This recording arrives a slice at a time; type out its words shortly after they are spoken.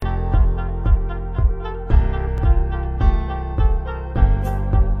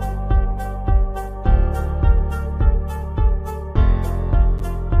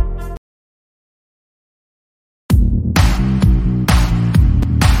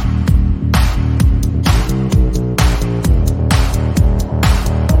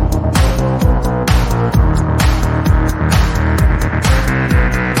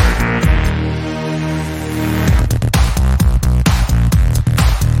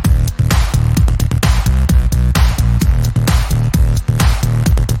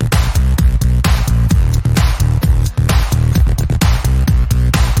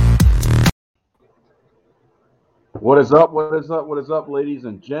What is up? What is up? What is up, ladies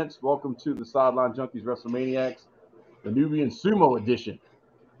and gents? Welcome to the Sideline Junkies WrestleManiacs, the Nubian Sumo edition.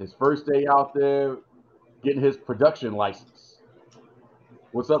 His first day out there getting his production license.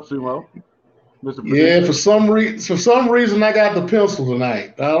 What's up, Sumo? Mr. Producer? Yeah, for some reason I got the pencil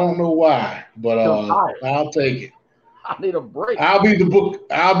tonight. I don't know why, but I'll take it. I need a break. I'll be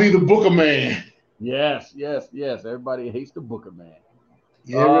the Booker man. Yes. Everybody hates the Booker man.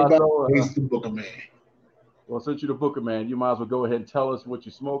 Yeah, everybody hates the Booker man. Well, since you're the Booker man, you might as well go ahead and tell us what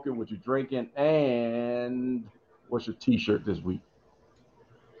you're smoking, what you're drinking, and what's your T-shirt this week.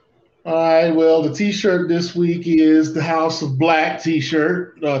 All right. Well, the T-shirt this week is the House of Black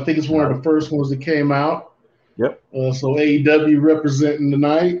T-shirt. I think it's one of the first ones that came out. Yep. So AEW representing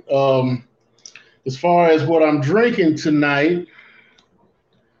tonight. As far as what I'm drinking tonight,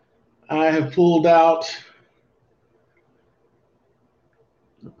 I have pulled out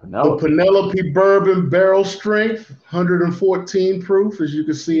the Penelope Bourbon Barrel Strength, 114 proof, as you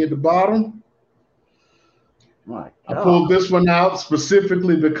can see at the bottom. My God. I pulled this one out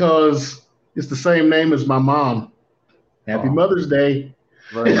specifically because it's the same name as my mom. Happy Mother's Day.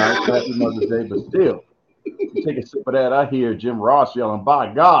 Very nice. Happy Mother's Day, but still, you take a sip of that, I hear Jim Ross yelling,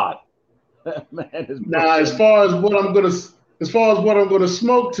 "By God!" Man, now, as far as what I'm gonna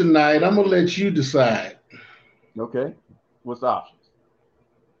smoke tonight, I'm gonna let you decide. Okay. What's the options?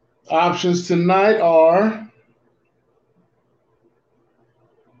 Options tonight are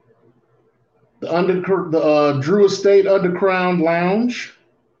the Drew Estate Underground Lounge.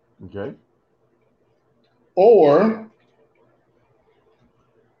 Okay. Or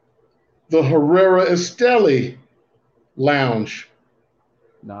the Herrera Esteli Lounge.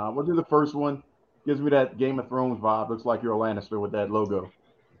 Nah, we'll do the first one. Gives me that Game of Thrones vibe. Looks like you're a Lannister with that logo.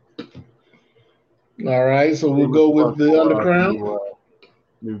 All right, so we'll go with the Underground.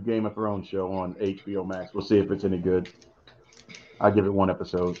 New Game of Thrones show on HBO Max. We'll see if it's any good. I'll give it one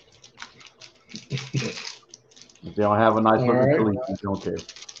episode. If they don't have a nice looking release, I don't care.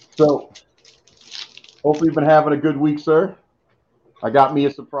 So, hopefully you've been having a good week, sir. I got me a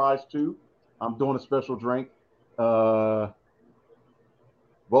surprise, too. I'm doing a special drink. Vultures.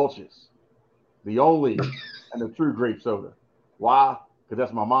 The only and the true grape soda. Why? Because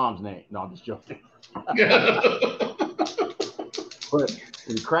that's my mom's name. No, I'm just joking. But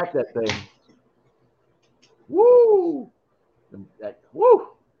when you crack that thing, that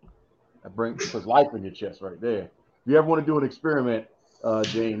puts life in your chest right there. If you ever want to do an experiment,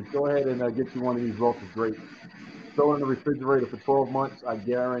 James, go ahead and get you one of these Vultures grapes. Throw it in the refrigerator for 12 months. I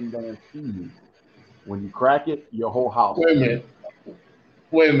guarantee you, when you crack it, your whole house. Wait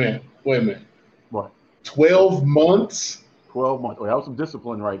a minute. What? 12 months? 12 months. Oh, that was some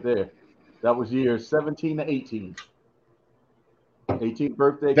discipline right there. That was years 17 to 18. 18th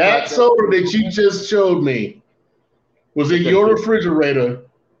birthday. That soda that you just showed me was in your refrigerator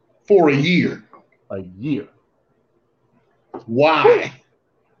for a year. A year. Why?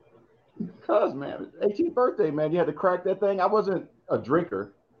 Because, man, 18th birthday, man, you had to crack that thing. I wasn't a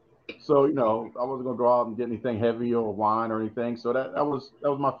drinker, so I wasn't gonna go out and get anything heavy or wine or anything. So that was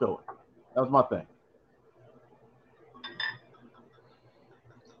my feeling. That was my thing.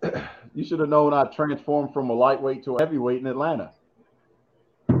 You should have known I transformed from a lightweight to a heavyweight in Atlanta.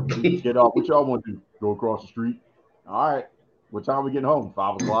 Get off. What y'all want to do? Go across the street? All right. What time are we getting home?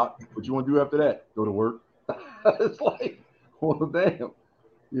 5 o'clock. What you want to do after that? Go to work? It's like, well, damn.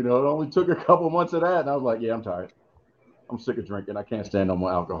 It only took a couple months of that, and I was like, yeah, I'm tired. I'm sick of drinking. I can't stand no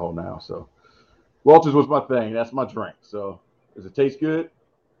more alcohol now. So, Walters was my thing. That's my drink. So, does it taste good?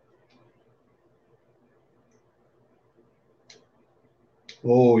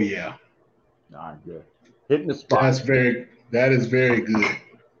 Oh yeah. All right, good. Hitting the spot. That is very good.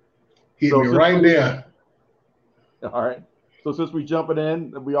 Hit me right there. All right. So since we jumping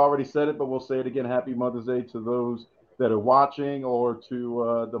in, we already said it, but we'll say it again. Happy Mother's Day to those that are watching, or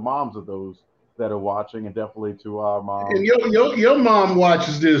to the moms of those that are watching, and definitely to our mom. And your mom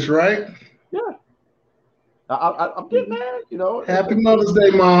watches this, right? Yeah. I'm getting there, Happy Mother's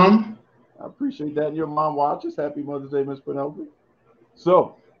Day, Mom. I appreciate that. And your mom watches. Happy Mother's Day, Miss Penelope.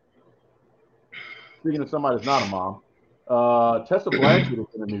 So, speaking of somebody that's not a mom, Tessa Blanchard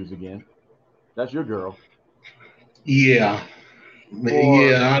is in the news again. That's your girl. Yeah.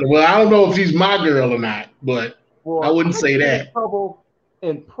 Yeah. Well, I don't know if she's my girl or not, but I wouldn't say that. Trouble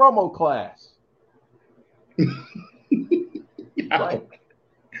in promo class. Right.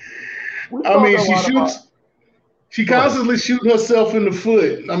 I mean, she constantly shooting herself in the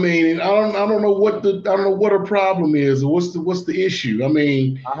foot. I mean, I don't know what her problem is, or what's the issue. I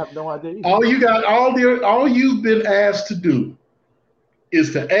mean, I have no idea. All you've been asked to do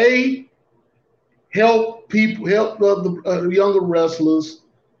is to help people, help the younger wrestlers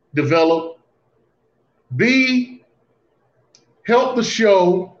develop. B, help the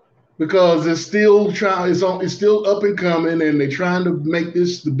show because it's still it's still up and coming, and they're trying to make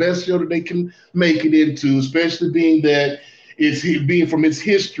this the best show that they can make it into, especially being that it's being from its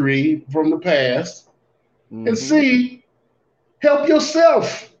history from the past. Mm-hmm. And C, help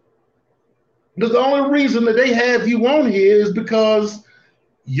yourself. Because the only reason that they have you on here is because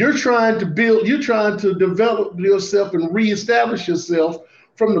you're trying to develop yourself and reestablish yourself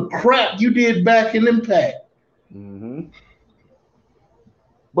from the crap you did back in Impact. Mm-hmm.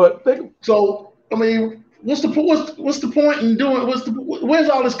 But so, I mean, what's the point in doing? Where's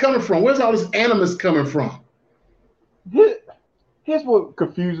all this coming from? Where's all this animus coming from? Here's what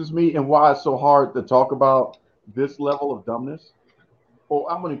confuses me and why it's so hard to talk about this level of dumbness.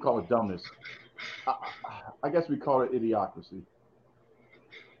 Or I'm going to call it dumbness. I guess we call it idiocracy.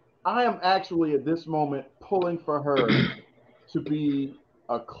 I am actually at this moment pulling for her to be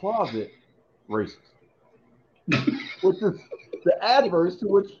a closet racist, which is the adverse to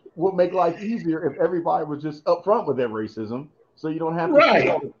which would make life easier if everybody was just upfront with their racism, so you don't have to see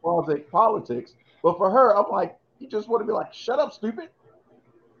all the closet politics. But for her, I'm like, you just want to be like, shut up, stupid.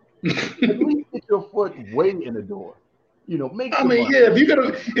 At least get your foot way in the door. You know, make. I mean, yeah, if you're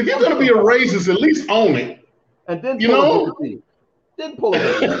gonna be a racist, at least own it. And then then pull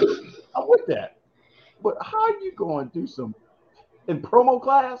it. I'm with that. But how are you going to do some in promo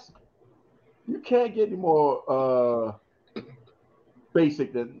class? You can't get any more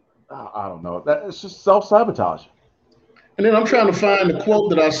basic than I don't know. It's just self-sabotage. And then I'm trying to find the quote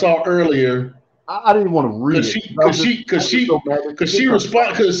that I saw earlier. I didn't want to read it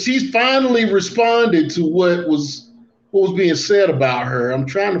because she's finally responded to what was being said about her. I'm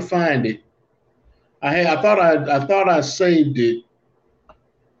trying to find it. I thought I saved it.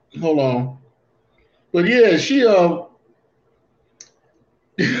 Hold on. But yeah, she and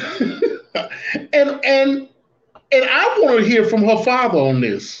I want to hear from her father on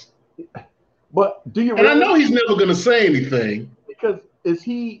this. But do you? And I know he's never going to say anything because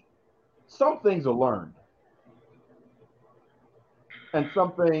some things are learned, and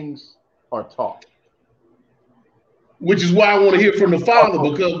some things are taught. Which is why I want to hear from the father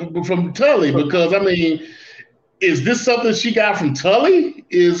from Tully, because I mean, is this something she got from Tully?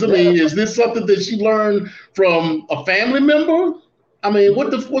 Is this something that she learned from a family member? I mean,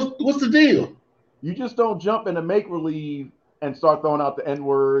 what's the deal? You just don't jump into make-believe and start throwing out the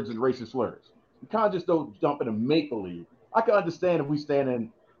N-words and racist slurs. You kind of just don't jump into make-believe. I can understand if we stand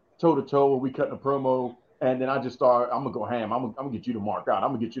in toe-to-toe or we cutting a promo and then I just start, I'm going to go ham. I'm going to get you to mark out. I'm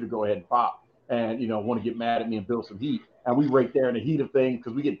going to get you to go ahead and pop and, want to get mad at me and build some heat. And we right there in the heat of things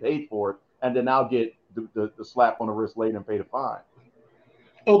because we get paid for it. And then I'll get the slap on the wrist later and pay the fine.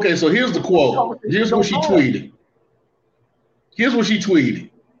 Okay, so here's the quote. Here's what she tweeted.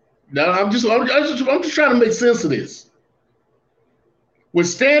 Now I'm just trying to make sense of this. When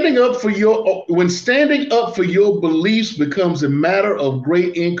standing up for your beliefs becomes a matter of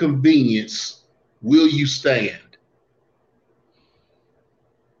great inconvenience, will you stand?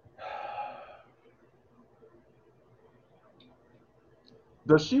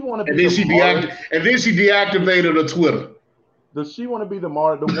 Does she want to be? And then she deactivated her Twitter. Does she want to be the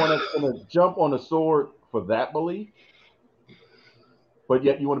martyr, the one that's going to jump on the sword for that belief? But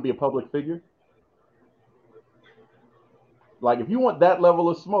yet you want to be a public figure? Like, if you want that level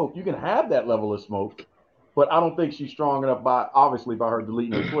of smoke, you can have that level of smoke. But I don't think she's strong enough by her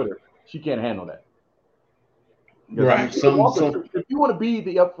deleting her Twitter. She can't handle that. Right. If you want to be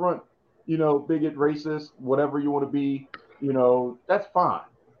the upfront, bigot, racist, whatever you want to be, that's fine.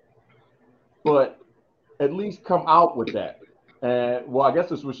 But at least come out with that. And, well, I guess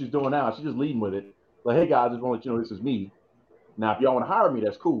that's what she's doing now. She's just leading with it. Like, hey, guys, I just want to let you know this is me. Now, if y'all want to hire me,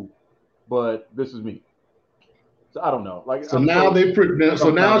 that's cool. But this is me. So I don't know. So now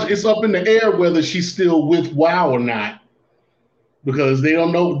it's up in the air whether she's still with WOW or not. Because they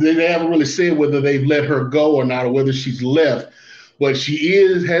don't know. They haven't really said whether they've let her go or not or whether she's left. But she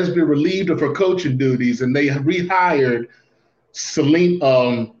has been relieved of her coaching duties, and they have rehired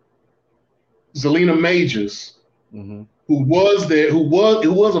Zelina Majors, who was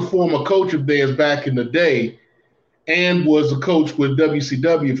a former coach of theirs back in the day, and was a coach with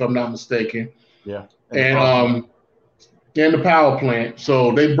WCW, if I'm not mistaken. Yeah, and the power plant.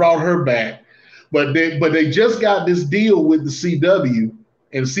 So they brought her back, but they just got this deal with the CW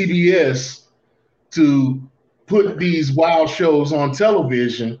and CBS to put these wild shows on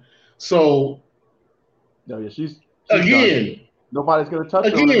television. So she's again. Done. Nobody's going to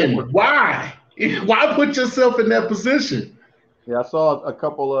touch her. Again, why? Why put yourself in that position? Yeah, I saw a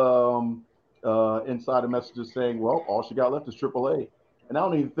couple insider messages saying, well, all she got left is AAA. And I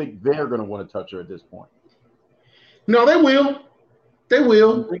don't even think they're going to want to touch her at this point. No, they will. They You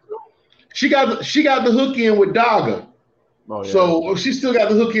will. think so? She got the hook in with Daga. Oh, yeah, that's So true. she still got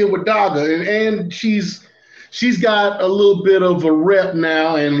the hook in with Daga, and she's got a little bit of a rep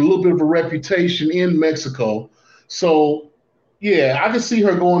now and a little bit of a reputation in Mexico. So yeah, I can see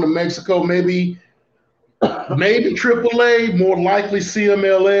her going to Mexico, maybe AAA, more likely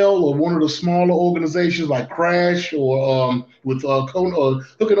CMLL or one of the smaller organizations like Crash or with or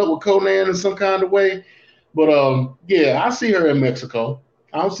hooking up with Conan in some kind of way. But yeah, I see her in Mexico.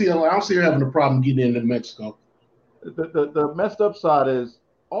 I don't see her having a problem getting into Mexico. The messed up side is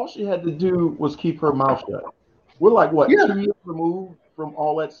all she had to do was keep her mouth shut. We're like, what, Yeah, 2 years removed from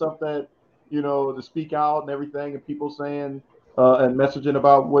all that stuff that, to speak out and everything, and people saying and messaging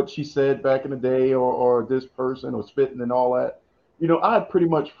about what she said back in the day or this person or spitting and all that. I had pretty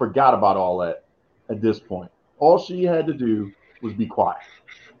much forgot about all that at this point. All she had to do was be quiet.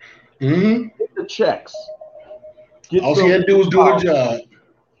 hmm Get the checks, get all she had some to do was do her job.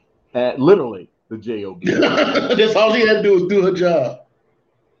 at literally the job. That's all she had to do was do her job.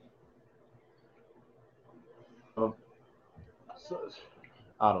 Uh, so,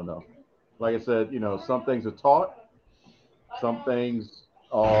 I don't know. Like I said, some things are taught, some things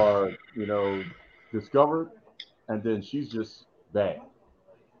are, discovered, and then she's just bad.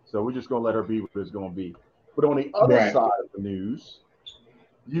 So we're just gonna let her be what it's gonna be. But on the other Right. side of the news,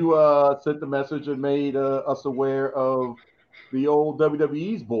 you sent the message and made us aware of the old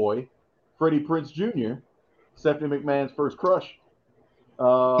WWE's boy, Freddie Prince Jr., Stephanie McMahon's first crush.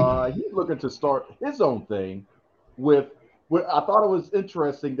 He's looking to start his own thing with. I thought it was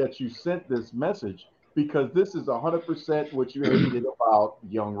interesting that you sent this message because this is 100% what you hated about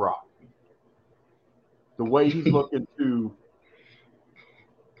Young Rock. The way he's looking to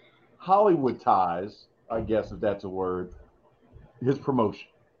Hollywood ties, I guess if that's a word, his promotion.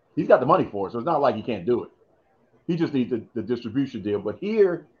 He's got the money for it, so it's not like he can't do it. He just needs the distribution deal. But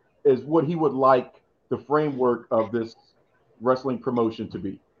here is what he would like the framework of this wrestling promotion to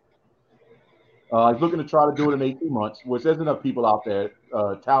be. He's looking to try to do it in 18 months, which there's enough people out there.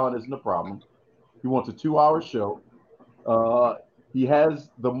 Talent isn't a problem. He wants a 2 hour show. Uh, he has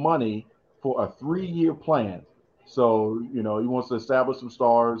the money for a 3 year plan. So, he wants to establish some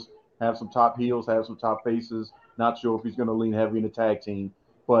stars, have some top heels, have some top faces. Not sure if he's going to lean heavy in the tag team,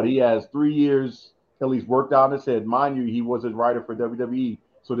 but he has 3 years at least worked out in his head. Mind you, he was a writer for WWE.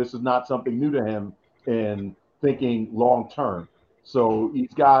 So this is not something new to him in thinking long term. So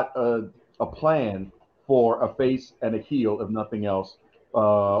he's got a plan for a face and a heel, if nothing else,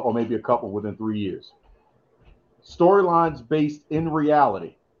 or maybe a couple within 3 years. Storylines based in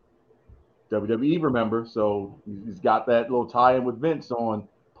reality. WWE, remember, so he's got that little tie-in with Vince on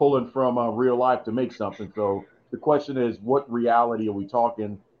pulling from real life to make something. So the question is, what reality are we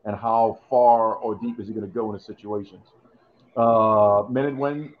talking, and how far or deep is he going to go in the situations? Men and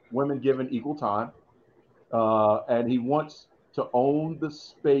women given equal time, and he wants to own the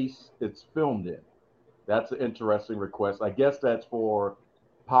space it's filmed in. That's an interesting request. I guess that's for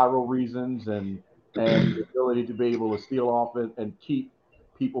pyro reasons and the ability to be able to steal off it and keep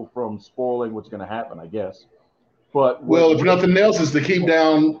people from spoiling what's going to happen. I guess. But what Well, if really nothing else, is to keep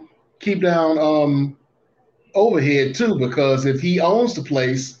down overhead too, because if he owns the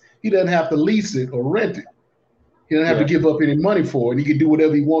place, he doesn't have to lease it or rent it. He doesn't have to yeah, give up any money for it. He can do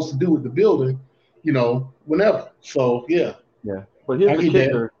whatever he wants to do with the building, whenever. So yeah, yeah. But here's I the get that.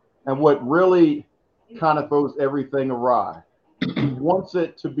 kicker, and what really kind of throws everything awry. He wants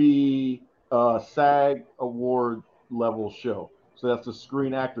it to be a SAG award level show. So that's the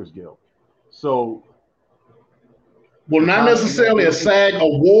Screen Actors Guild. So Well, the not kind of thing that necessarily we're a looking. SAG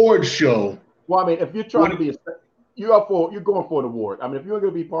award show. Well, I mean, if you're trying What? to be you're going for an award. I mean, if you're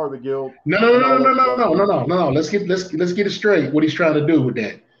going to be part of the guild No, no, and no, all no, that no, stuff, no, no, no, no, no. Let's get it straight. What he's trying to do with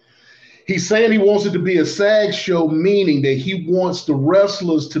that? He's saying he wants it to be a SAG show, meaning that he wants the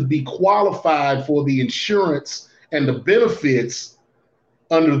wrestlers to be qualified for the insurance and the benefits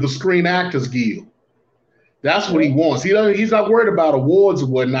under the Screen Actors Guild. That's what yeah. he wants. He's not worried about awards or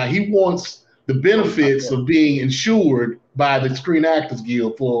whatnot. He wants the Oh, benefits yeah. of being insured by the Screen Actors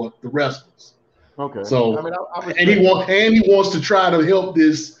Guild for the wrestlers. Okay. I So, mean, I and he respect that. wants and he wants to try to help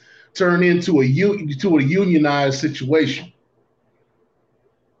this turn into a unionized situation.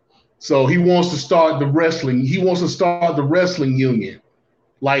 So he wants to start the wrestling. He wants to start the wrestling union,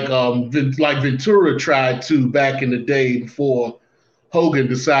 like Ventura tried to back in the day before Hogan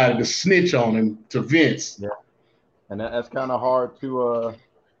decided to snitch on him to Vince. Yeah, and that's kind of hard to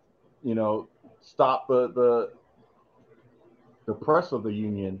you know, stop the press of the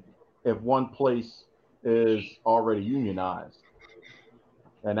union if one place is already unionized,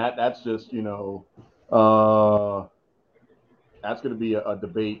 and that's just that's going to be a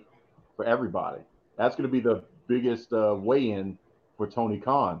debate for everybody. That's going to be the biggest weigh-in for Tony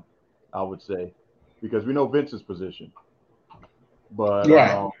Khan, I would say, because we know Vince's position, but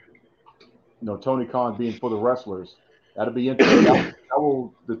Right. Tony Khan being for the wrestlers, that'll be interesting. That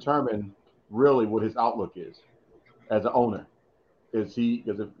will determine really what his outlook is as an owner. Is he,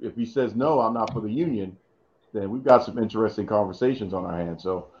 because if he says no, I'm not for the union, then we've got some interesting conversations on our hands.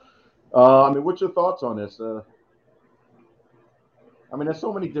 So, I mean, what's your thoughts on this? I mean, there's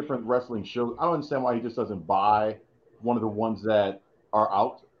so many different wrestling shows. I don't understand why he just doesn't buy one of the ones that are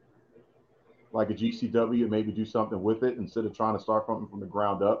out, like a GCW, and maybe do something with it instead of trying to start from the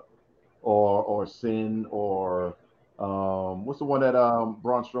ground up, or Sin, or what's the one that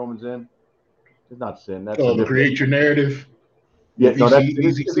Braun Strowman's in? It's not Sin. That's a different. Create Your Narrative. Yeah, no, that's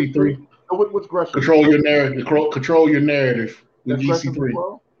EC3. What's Gresham? Control Your Narrative. Control Your Narrative with EC3.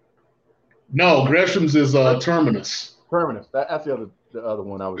 Well? No, Gresham's is Terminus. Terminus. That's the other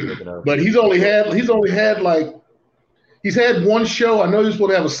one I was thinking of. But he's only had one show. I know he's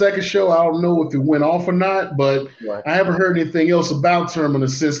supposed to have a second show. I don't know if it went off or not, but right. I haven't heard anything else about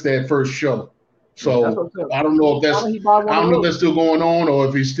Terminus since that first show. So I don't know if that's still going on or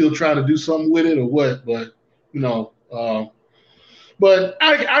if he's still trying to do something with it or what. But but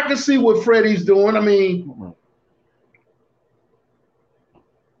I can see what Freddie's doing. I mean,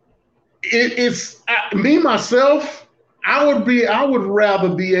 it's me myself. I would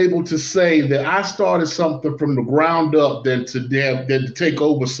rather be able to say that I started something from the ground up than to take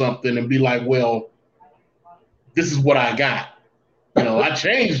over something and be like, well, this is what I got. I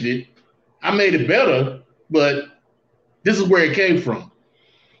changed it. I made it better, but this is where it came from.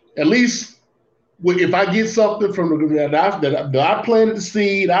 At least if I get something from that I planted the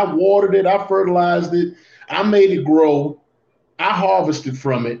seed, I watered it, I fertilized it, I made it grow, I harvested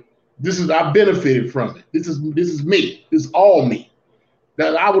from it. I benefited from it. This is me. This is all me.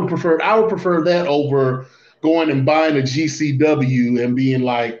 That I would prefer that over going and buying a GCW and being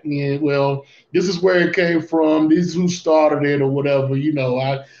like, yeah, well, this is where it came from. This is who started it or whatever.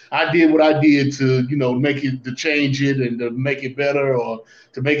 I did what I did to, make it, to change it and to make it better or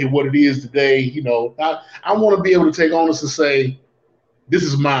to make it what it is today. I want to be able to take onus and say, this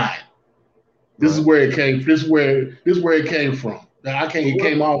is mine. This is where it came. This is where it came from.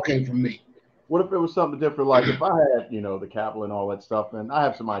 It all came from me. What if it was something different? Like if I had, the capital and all that stuff, and I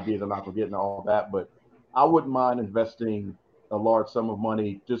have some ideas, I'm not gonna get into all that, but I wouldn't mind investing a large sum of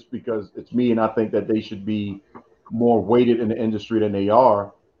money just because it's me, and I think that they should be more weighted in the industry than they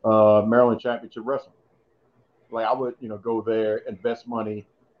are. Maryland Championship Wrestling. Like I would, go there, invest money.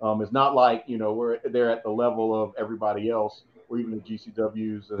 It's not like they're at the level of everybody else, or even the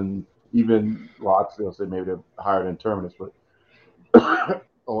GCWs, and even I'd still say maybe they're higher than Terminus, but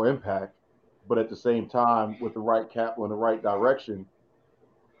or Impact. But at the same time, with the right capital in the right direction,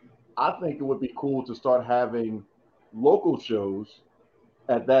 I think it would be cool to start having local shows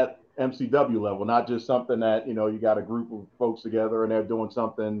at that MCW level, not just something that, you got a group of folks together and they're doing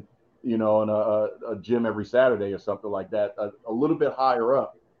something, in a gym every Saturday or something like that, a little bit higher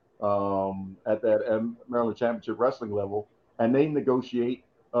up at that Maryland Championship Wrestling level, and they negotiate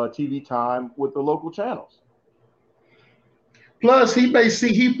TV time with the local channels. Plus, he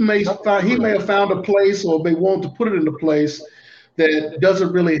may have found a place, or may want to put it in a place that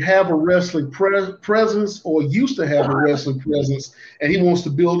doesn't really have a wrestling presence or used to have a wrestling presence, and he wants to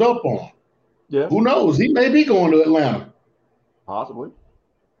build up on. Yeah. Who knows? He may be going to Atlanta. Possibly.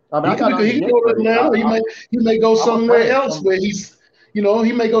 He can go to Atlanta. He may go somewhere else where he's, he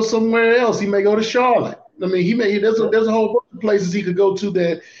may go somewhere else. He may go to Charlotte. I mean, there's a whole bunch of places he could go to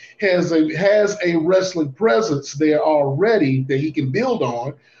that has a wrestling presence there already that he can build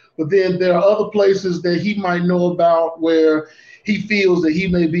on. But then there are other places that he might know about where he feels that he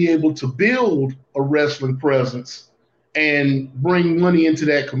may be able to build a wrestling presence and bring money into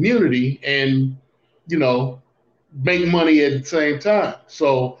that community and, make money at the same time.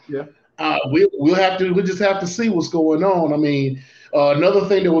 So yeah. we'll just have to see what's going on. I mean, another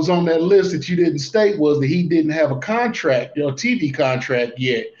thing that was on that list that you didn't state was that he didn't have a contract, TV contract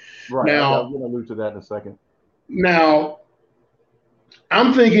yet. Right. Now, I'm going to allude to that in a second. Now,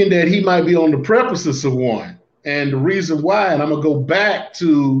 I'm thinking that he might be on the precipice of one. And the reason why, and I'm going to go back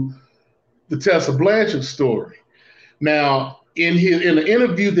to the Tessa Blanchard story. Now, in the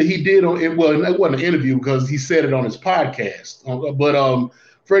interview that he did it wasn't an interview because he said it on his podcast. But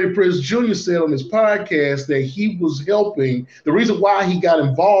Freddie Prinze Jr. said on his podcast that he was helping. The reason why he got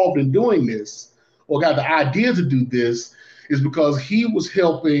involved in doing this or got the idea to do this is because he was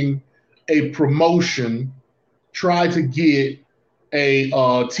helping a promotion try to get a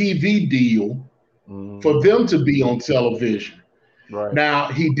TV deal for them to be on television. Right. Now,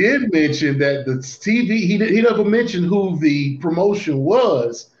 he did mention that the TV, he never mentioned who the promotion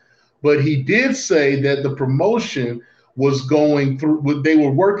was, but he did say that the promotion was going through, they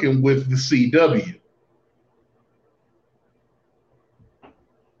were working with the CW.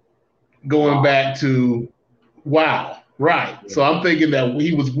 Going back to WOW. Right. So I'm thinking that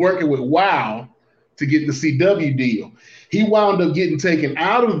he was working with WOW to get the CW deal. He wound up getting taken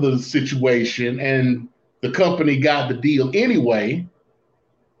out of the situation, and the company got the deal anyway.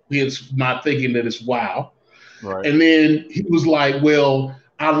 It's not thinking that it's WOW. Right. And then he was like, well,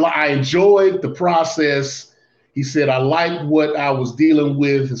 I enjoyed the process. He said, I liked what I was dealing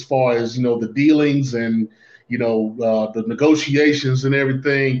with as far as, the dealings and, the negotiations and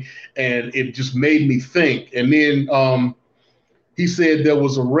everything. And it just made me think. And then he said there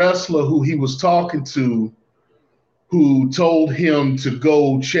was a wrestler who he was talking to who told him to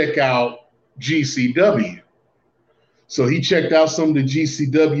go check out GCW. So he checked out some of the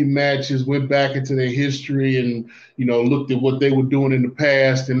GCW matches, went back into their history and, looked at what they were doing in the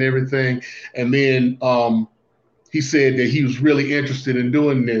past and everything. And then he said that he was really interested in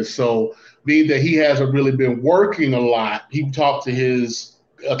doing this. So being that he hasn't really been working a lot, he talked to his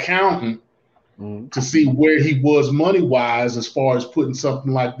accountant to see where he was money-wise as far as putting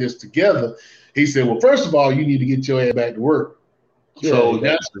something like this together. He said, well, first of all, you need to get your ass back to work.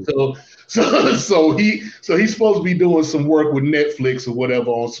 Yeah, so he's supposed to be doing some work with Netflix or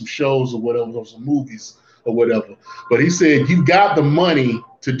whatever on some shows or whatever, on some movies or whatever. But he said you got the money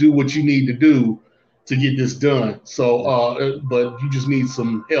to do what you need to do to get this done. So, but you just need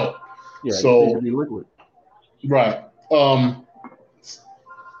some help. Yeah. So be liquid. Right.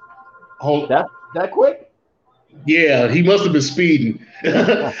 Hold that quick. Yeah, he must have been speeding.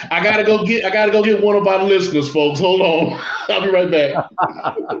 I gotta go get one of our listeners, folks. Hold on. I'll be right back.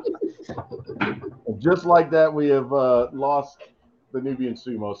 Just like that, we have lost the Nubian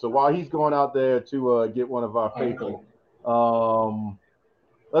Sumo. So while he's going out there to get one of our faithful,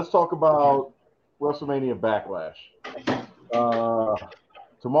 let's talk about WrestleMania Backlash.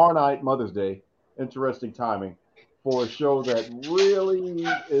 Tomorrow night, Mother's Day. Interesting timing for a show that really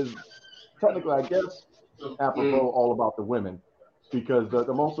is technically, I guess, apropos all about the women, because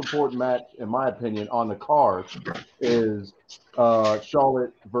the most important match, in my opinion, on the card is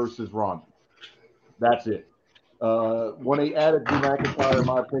Charlotte versus Ronda. That's it. When they added Drew McIntyre, in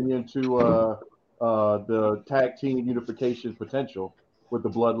my opinion, to the tag team unification potential with the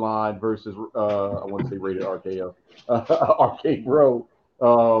Bloodline versus, I want to say Rated RKO, Arcade Bro,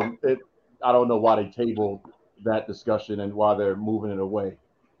 I don't know why they tabled that discussion and why they're moving it away.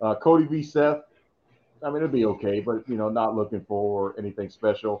 Cody v. Seth, I mean, it'd be okay, but, not looking for anything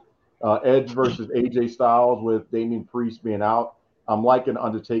special. Edge versus AJ Styles with Damian Priest being out. I'm liking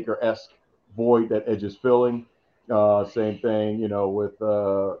Undertaker-esque void that Edge is filling. Same thing, with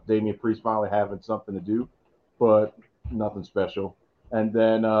Damian Priest finally having something to do, but nothing special. And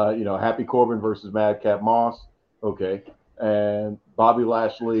then, Happy Corbin versus Madcap Moss. Okay. And Bobby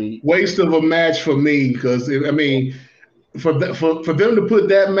Lashley. Waste of a match for me because, for them to put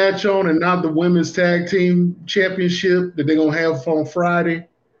that match on and not the women's tag team championship that they're going to have on Friday,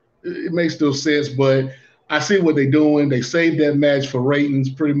 it makes no sense. But I see what they're doing. They saved that match for ratings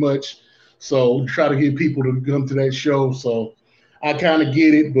pretty much. So try to get people to come to that show. So I kind of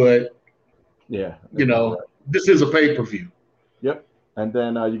get it, but yeah, this is a pay-per-view. Yep. And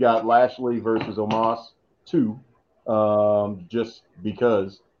then you got Lashley versus Omos 2, just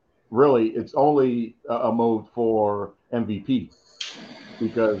because really it's only a mode for MVP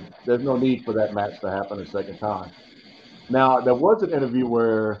because there's no need for that match to happen a second time. Now, there was an interview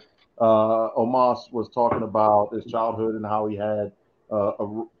where Omos was talking about his childhood and how he had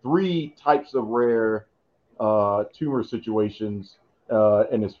 3 types of rare tumor situations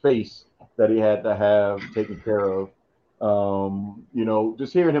in his face that he had to have taken care of.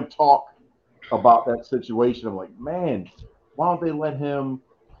 Just hearing him talk about that situation, I'm like, man, why don't they let him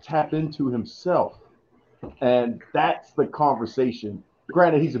tap into himself? And that's the conversation.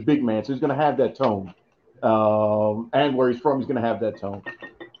 Granted, he's a big man, so he's going to have that tone. And where he's from, he's going to have that tone.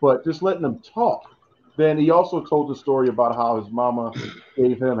 But just letting him talk. Then he also told the story about how his mama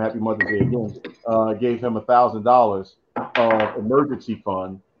gave him, Happy Mother's Day again, gave him $1,000 of emergency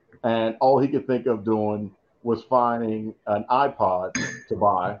fund. And all he could think of doing was finding an iPod to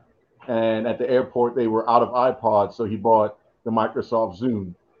buy. And at the airport, they were out of iPods, so he bought the Microsoft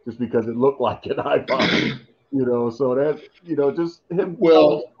Zoom just because it looked like an iPod. So that, just him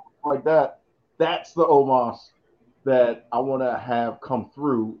like that. That's the Omos that I want to have come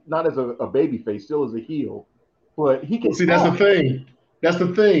through, not as a baby face, still as a heel, but he can See, that's the talk. thing. That's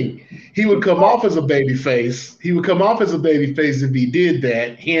the thing. He would come off as a baby face. He would come off as a baby face if he did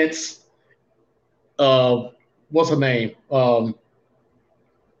that. Hence, uh, what's her name? What's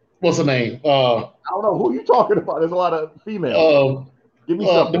her name? I don't know who you talking about. There's a lot of females. Uh, Give me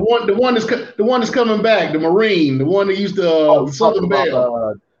the something. one that's coming back, the Marine, the one that used to Oh, the you talking Southern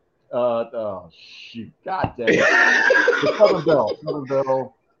about Belle. shoot, God damn it, the Southern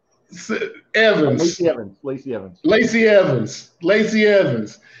Belle, Evans, Lacey Evans. Lacey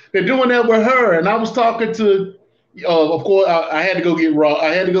Evans. They're doing that with her, and I was talking to. Of course, I had to go get Raj.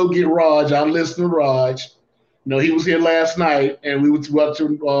 I had to go get Raj. I listened to Raj. He was here last night, and we were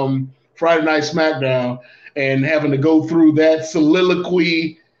watching Friday Night SmackDown, and having to go through that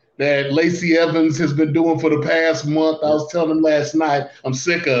soliloquy that Lacey Evans has been doing for the past month. I was telling him last night, I'm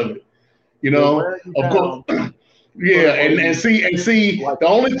sick of it. Of course, yeah, and see, the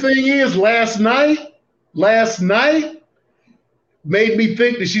only thing is, last night made me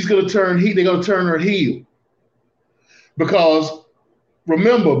think that she's going to turn. They're going to turn her heel because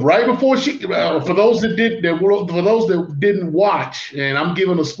remember, right before she, for those that didn't watch, and I'm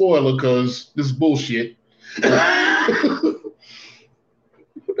giving a spoiler because this is bullshit.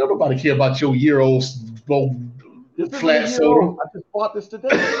 Don't nobody care about your year-old flat soda. I just bought this today.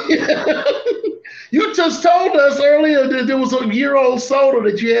 You just told us earlier that there was a year-old soda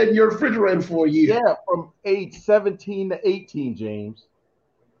that you had in your refrigerator for a year. Yeah, from age 17 to 18, James.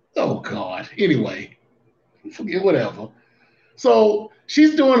 Oh, God. Anyway, forget whatever. So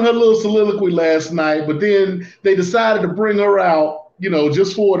she's doing her little soliloquy last night, but then they decided to bring her out,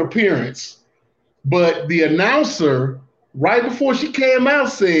 just for an appearance. But the announcer, right before she came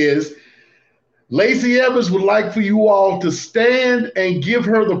out, says, Lacey Evans would like for you all to stand and give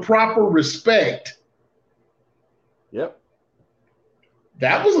her the proper respect. Yep.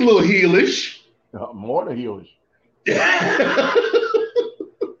 That was a little heelish. More than heelish.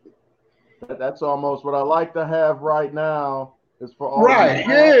 That's almost what I like to have right now. Is for all right,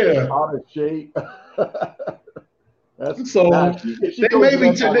 yeah, out of shape. So they may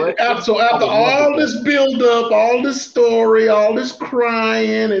be so after all this build up, all this story, all this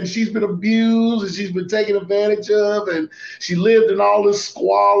crying, and she's been abused and she's been taken advantage of, and she lived in all this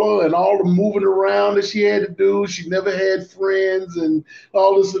squalor and all the moving around that she had to do. She never had friends and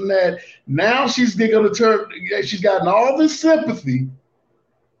all this and that. Now she's gotten all this sympathy,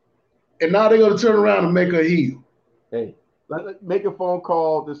 and now they're gonna turn around and make her heel. Hey, make a phone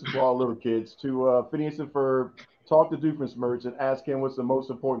call. This is for all little kids to Phineas and Ferb. Talk to Doofenshmirtz and ask him what's the most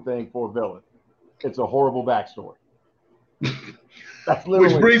important thing for a villain. It's a horrible backstory.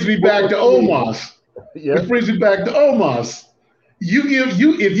 Which brings me back to Omos. Yeah. Which brings me back to Omos. If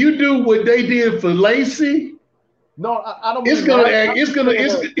you do what they did for Lacey, no, I don't. It's gonna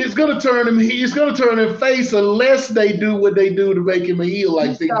turn him. He's gonna turn him face unless they do what they do to make him a heel,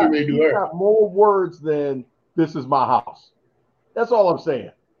 like they do her. He's got more words than "This is my house." That's all I'm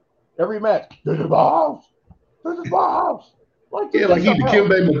saying. Every match, this is my house. This is my house. Like he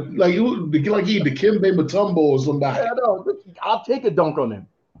Dikembe Mutombo or somebody. Yeah, no, I'll take a dunk on him.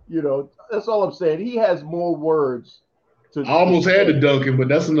 That's all I'm saying. He has more words. I almost had to dunk him, but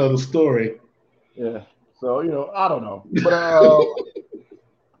that's another story. Yeah. So I don't know, but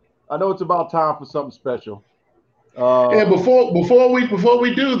I know it's about time for something special. Yeah. Before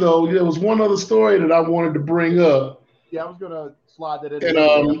we do though, there was one other story that I wanted to bring up. Yeah, I was gonna slide that in. And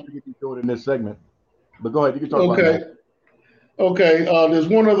do it in this segment. But go ahead, you can talk about that. Okay. There's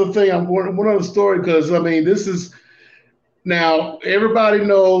one other thing. One other story, because this is now everybody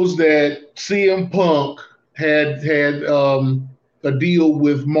knows that CM Punk had a deal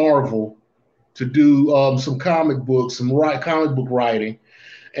with Marvel to do some comic book writing,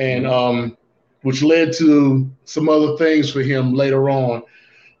 and which led to some other things for him later on.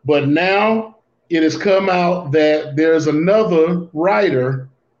 But now it has come out that there's another writer,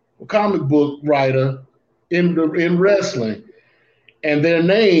 a comic book writer in wrestling, and their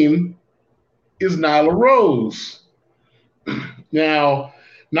name is Nyla Rose. Now,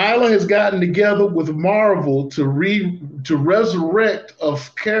 Nyla has gotten together with Marvel to resurrect a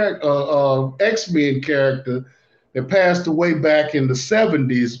X-Men character that passed away back in the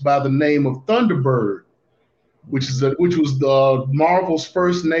 70s by the name of Thunderbird, which was the Marvel's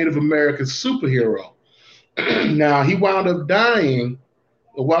first Native American superhero. Now, he wound up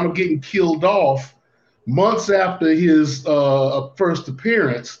getting killed off months after his first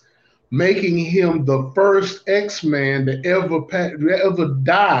appearance, making him the first X-Man to ever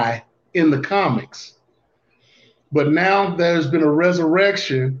die in the comics. But now there's been a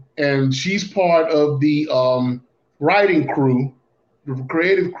resurrection, and she's part of the writing crew, the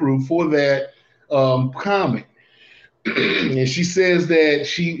creative crew for that comic. And she says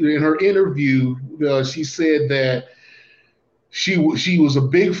that in her interview, she said that she was a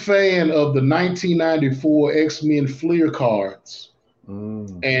big fan of the 1994 X-Men Fleer cards,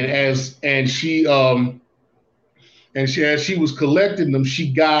 and she as she was collecting them,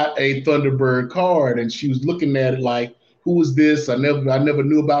 she got a Thunderbird card, and she was looking at it like, "Who is this? I never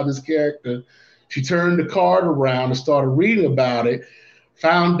knew about this character." She turned the card around and started reading about it.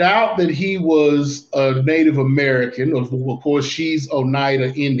 Found out that he was a Native American. Of course, she's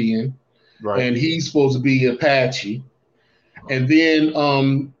Oneida Indian, Right. and he's supposed to be Apache. And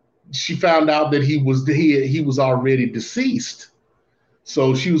then she found out that he was already deceased.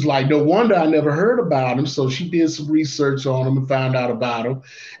 So she was like, no wonder I never heard about him. So she did some research on him and found out about him.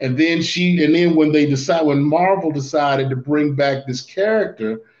 And then when Marvel decided to bring back this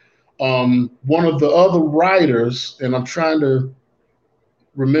character, one of the other writers, and I'm trying to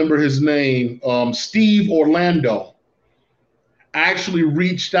remember his name, Steve Orlando, actually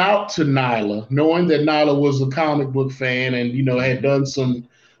reached out to Nyla, knowing that Nyla was a comic book fan and, had done some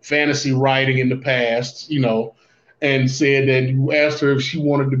fantasy writing in the past, and said that you asked her if she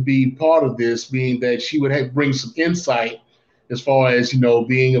wanted to be part of this, being that she would bring some insight as far as,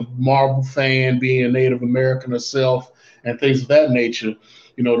 being a Marvel fan, being a Native American herself, and things of that nature,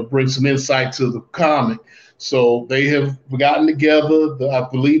 to bring some insight to the comic. So they have gotten together. I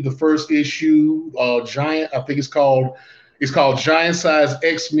believe the first issue, Giant, I think it's called Giant Size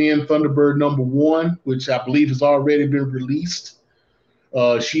X-Men Thunderbird #1, which I believe has already been released.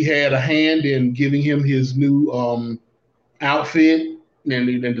 She had a hand in giving him his new outfit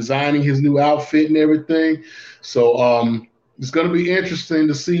and designing his new outfit and everything. So it's going to be interesting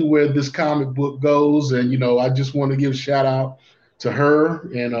to see where this comic book goes. And, I just want to give a shout out to her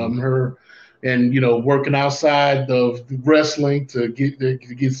and her and, working outside of wrestling to get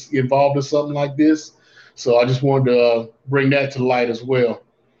involved in something like this. So I just wanted to bring that to light as well.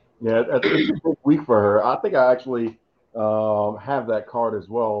 Yeah, it's a big week for her. I think I actually have that card as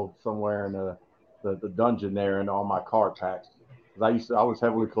well somewhere in the dungeon there and all my card packs. Because I was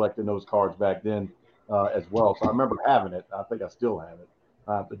heavily collecting those cards back then as well. So I remember having it. I think I still have it.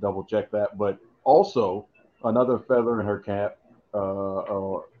 I have to double check that. But also another feather in her cap,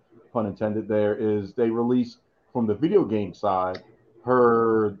 pun intended, there is they released from the video game side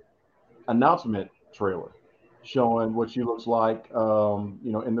her announcement trailer showing what she looks like,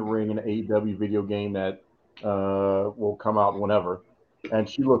 in the ring in the AEW video game that will come out whenever. And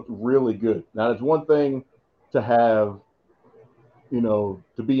she looked really good. Now, it's one thing to have,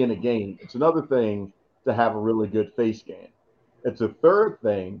 to be in a game. It's another thing to have a really good face scan. It's a third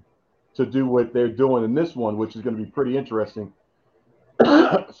thing to do what they're doing in this one, which is going to be pretty interesting.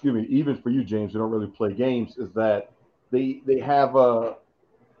 Excuse me, even for you, James, who don't really play games, is that they have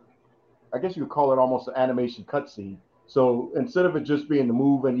I guess you could call it almost an animation cutscene. So instead of it just being the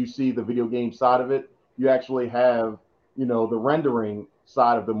move and you see the video game side of it, you actually have, the rendering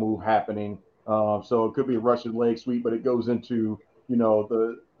side of the move happening. So it could be a Russian leg sweep, but it goes into,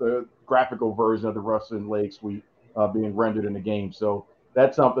 the graphical version of the Russian leg sweep being rendered in the game. So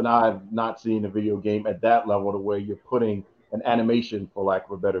that's something I've not seen in a video game at that level, to where you're putting an animation, for lack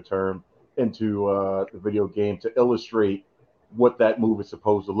of a better term, into the video game to illustrate what that move is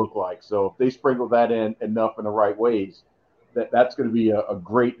supposed to look like. So if they sprinkle that in enough in the right ways, that's going to be a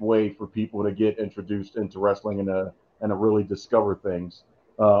great way for people to get introduced into wrestling and to really discover things.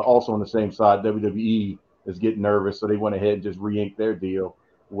 Also on the same side, WWE is getting nervous, so they went ahead and just re-inked their deal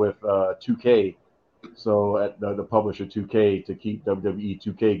with 2K. So at the publisher 2K, to keep WWE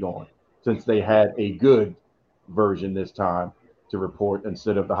 2K going, since they had a good version this time to report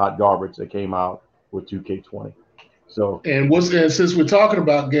instead of the hot garbage that came out with 2K20. So and since we're talking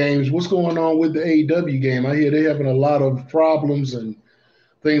about games, what's going on with the AEW game? I hear they're having a lot of problems and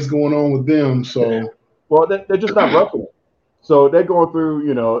things going on with them. So well, they're just not roughing it. So they're going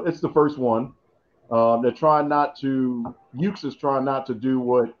through, it's the first one. They're trying not to. Ukes is trying not to do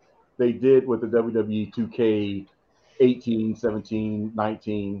what they did with the WWE 2K 18, 17,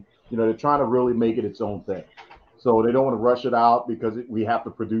 19. They're trying to really make it its own thing. So they don't want to rush it out because we have to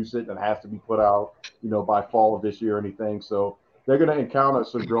produce it and it has to be put out, by fall of this year or anything. So they're going to encounter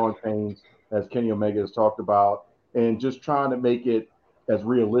some growing pains, as Kenny Omega has talked about, and just trying to make it as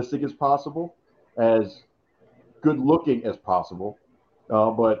realistic as possible, as good looking as possible.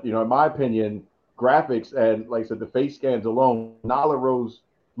 But, in my opinion, graphics and, like I said, the face scans alone, Nyla Rose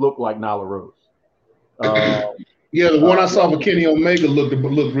looked like Nyla Rose. Yeah, the one I saw for Kenny Omega looked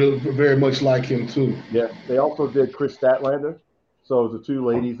very much like him too. Yeah, they also did Chris Statlander. So the two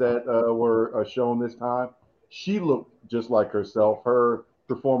ladies that were shown this time. She looked just like herself. Her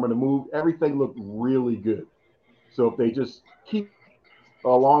performing the move, everything looked really good. So if they just keep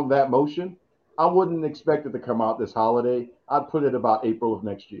along that motion, I wouldn't expect it to come out this holiday. I'd put it about April of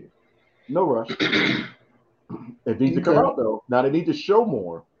next year. No rush. It needs to come out though. Now they need to show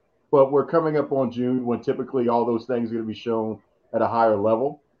more, but we're coming up on June when typically all those things are going to be shown at a higher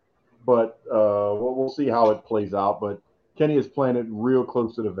level. But we'll see how it plays out. But Kenny is playing it real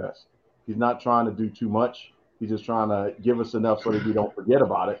close to the vest. He's not trying to do too much. He's just trying to give us enough so that we don't forget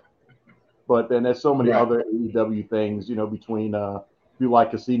about it. But then there's so many other AEW things, between if you like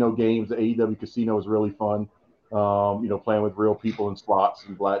casino games, the AEW casino is really fun. Playing with real people in slots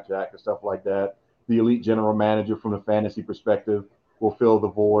and blackjack and stuff like that. The elite general manager from the fantasy perspective will fill the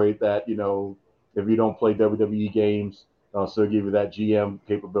void that, if you don't play WWE games, so give you that GM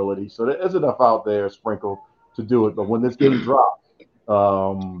capability. So there's enough out there sprinkled to do it. But when this game drops,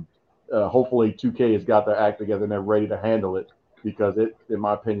 hopefully 2K has got their act together and they're ready to handle it, because it, in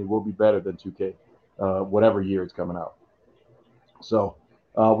my opinion, will be better than 2K, whatever year it's coming out. So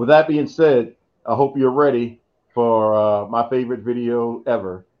with that being said, I hope you're ready for my favorite video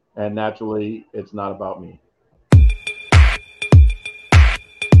ever. And naturally, it's not about me.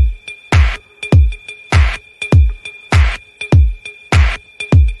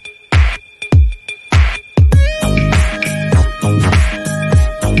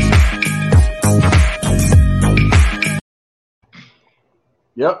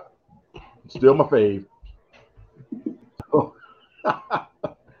 Yep, still my fave.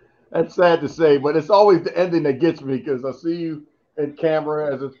 That's sad to say, but it's always the ending that gets me, because I see you in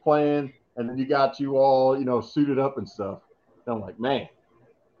camera as it's playing, and then you got you all, suited up and stuff. And I'm like, man,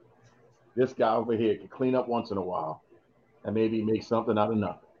 this guy over here can clean up once in a while and maybe make something out of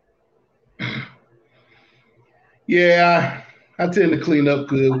nothing. Yeah, I tend to clean up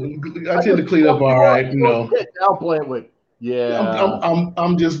good. I tend to clean up all right, I'm playing with. Yeah,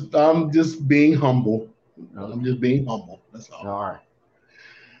 I'm just being humble. I'm just being humble. That's all. All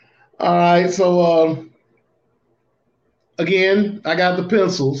right. So again, I got the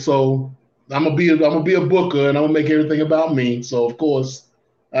pencil, so I'm gonna be a booker, and I'm gonna make everything about me. So of course,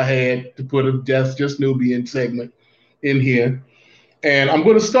 I had to put a Just Nubian segment in here, and I'm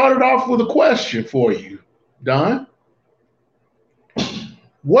gonna start it off with a question for you, Don.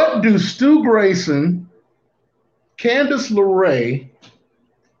 What do Stu Grayson, Candice LeRae,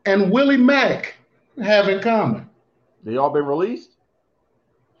 and Willie Mack have in common? They all been released?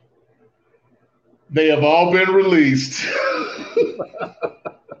 They have all been released.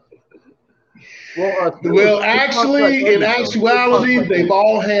 Well, actually, in actuality, they've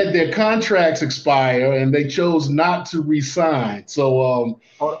all had their contracts expire, and they chose not to re-sign. So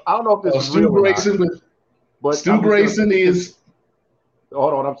I don't know if this is Stu Grayson, but Stu Grayson is.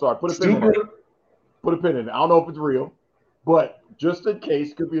 Hold on, I'm sorry. Put a pin in it. Put a pin in it. I don't know if it's real, but just in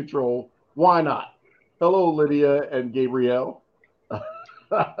case, could be a troll. Why not? Hello, Lydia and Gabrielle.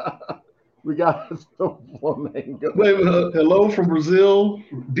 We got some flamingo. Wait, hello from Brazil,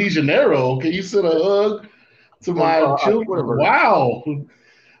 De Janeiro. Can you send a hug to my children? Wow.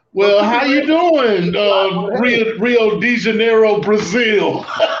 Well, how you doing, Rio de Janeiro, Brazil?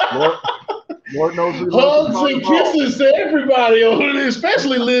 Lord knows hugs and kisses to everybody,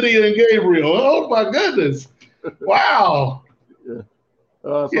 especially Lydia and Gabriel. Oh my goodness! Wow.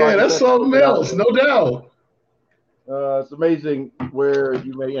 Yeah, that's something else, no doubt. It's amazing where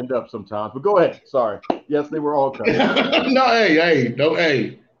you may end up sometimes. But go ahead. Sorry. Yes, they were all coming. No,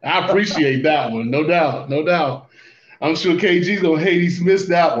 hey. I appreciate that one. No doubt. I'm sure KG's gonna hate he missed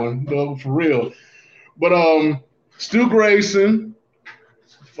that one, though, for real. But Stu Grayson,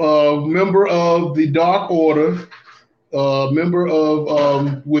 member of the Dark Order, member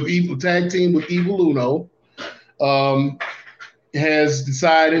of with Evil Tag Team with Evil Uno, has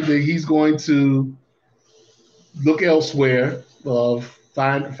decided that he's going to look elsewhere,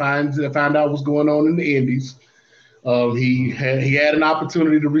 find out what's going on in the Indies. He had an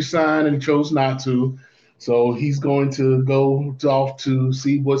opportunity to resign and chose not to, so he's going to go off to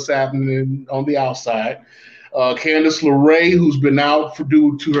see what's happening on the outside. Candice LeRae, who's been out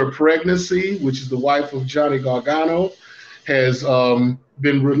due to her pregnancy, which is the wife of Johnny Gargano, has also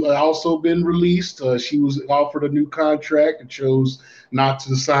been released. She was offered a new contract and chose not to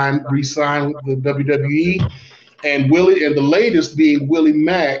re-sign with the WWE. And the latest being Willie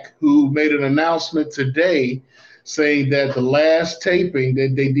Mack, who made an announcement today saying that the last taping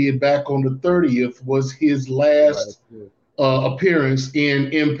that they did back on the 30th was his last appearance in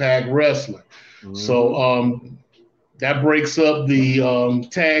Impact Wrestling. Mm-hmm. So that breaks up the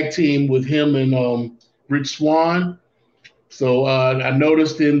tag team with him and Rich Swann. So I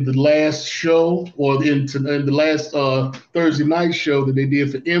noticed in the last show, or in the last Thursday night show that they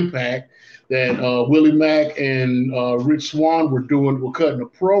did for Impact, that Willie Mack and Rich Swann were cutting a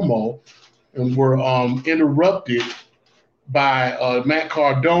promo, and were interrupted by Matt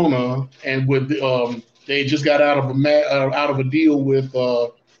Cardona, and they just got out of a deal with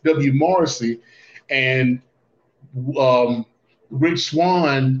W. Morrissey, and Rich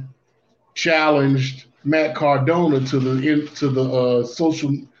Swann challenged Matt Cardona to the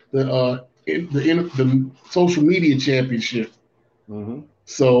social media championship. Mm-hmm.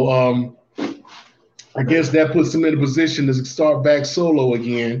 So I guess that puts him in a position to start back solo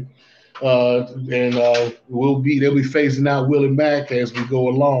again. And they'll be phasing out Willie Mack as we go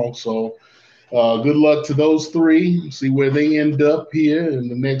along. So good luck to those three. See where they end up here in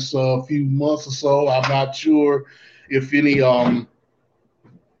the next few months or so. I'm not sure if any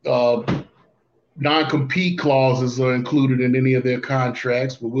non-compete clauses are included in any of their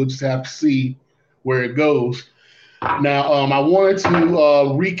contracts, but we'll just have to see where it goes. Now, I wanted to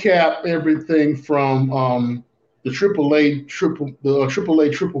recap everything from the AAA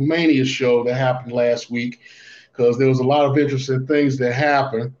Triple Mania show that happened last week, because there was a lot of interesting things that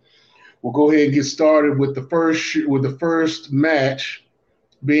happened. We'll go ahead and get started with the first match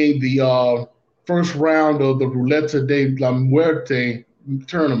being the first round of the Ruleta de la Muerte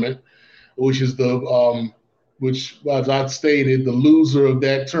tournament, which is which, as I stated, the loser of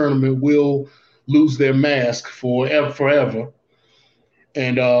that tournament will lose their mask forever.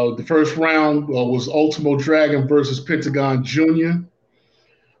 And the first round was Ultimo Dragon versus Pentagon Jr.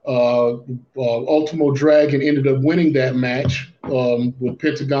 Ultimo Dragon ended up winning that match with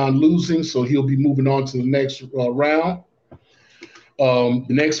Pentagon losing, so he'll be moving on to the next round. The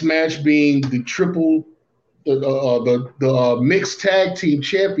next match being the mixed tag team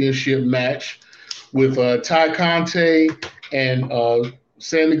championship match with Ty Conte and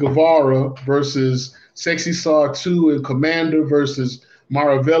Sammy Guevara versus Sexy Star 2 and Commander versus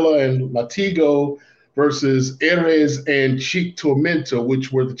Maravilla and Latigo versus Erez and Chic Tormenta,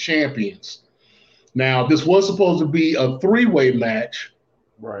 which were the champions. Now, this was supposed to be a three-way match,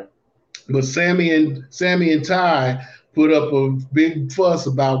 right? But Sammy and Ty put up a big fuss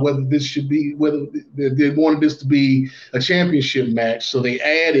about whether they wanted this to be a championship match. So they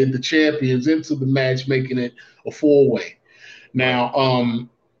added the champions into the match, making it a four-way. Now,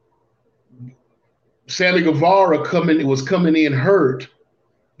 Sammy Guevara was coming in hurt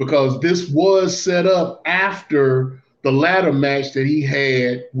because this was set up after the ladder match that he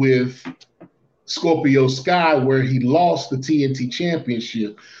had with Scorpio Sky, where he lost the TNT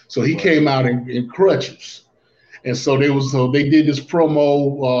Championship. So he came out in crutches. And so they did this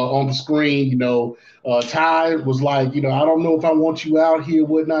promo on the screen. Ty was like, I don't know if I want you out here,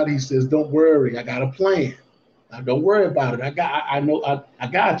 whatnot. He says, "Don't worry, I got a plan. Don't worry about it. I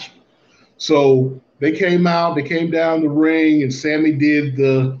got you." So they came out, they came down the ring, and Sammy did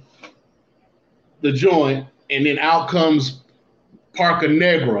the joint, and then out comes Parker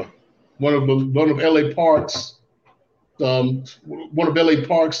Negra, one of LA Park's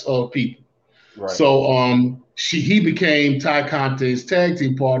people. Right. So he became Ty Conte's tag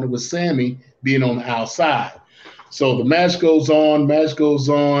team partner, with Sammy being on the outside. So the match goes on.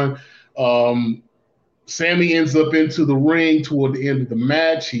 Sammy ends up into the ring toward the end of the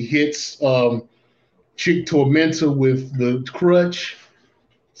match. He hits Chick Tormenta with the crutch.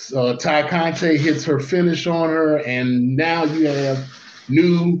 Ty Conte hits her finish on her, and now you have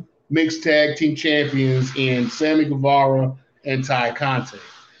new mixed tag team champions in Sammy Guevara and Ty Conte.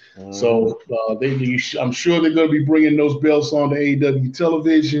 So I'm sure they're going to be bringing those belts on to AEW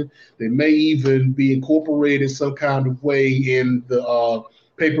television. They may even be incorporated some kind of way in the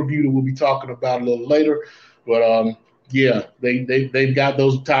pay-per-view that we'll be talking about a little later. But they've got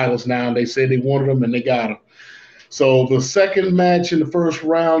those titles now, and they said they wanted them, and they got them. So the second match in the first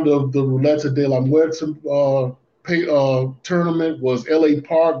round of the Ruleta de la Muerte tournament was LA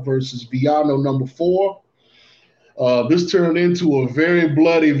Park versus Villano number 4. This turned into a very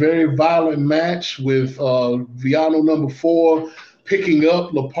bloody, very violent match, with Villano number 4 picking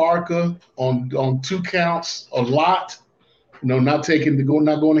up La Parka on 2 counts a lot. Not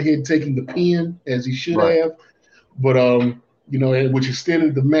going ahead and taking the pin as he should have, but which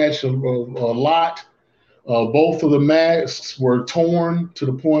extended the match a lot. Both of the masks were torn to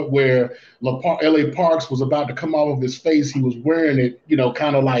the point where LA Parks was about to come off of his face. He was wearing it,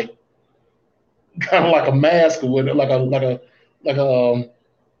 kind of like a mask, or like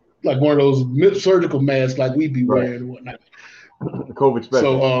one of those surgical masks like we'd be wearing and whatnot. The COVID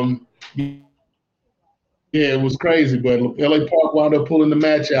special. So yeah, it was crazy, but LA Park wound up pulling the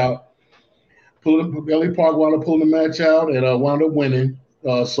match out. LA Park wound up pulling the match out and wound up winning.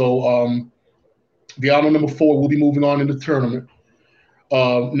 Villano number 4 will be moving on in the tournament.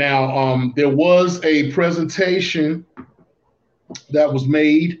 Now, there was a presentation that was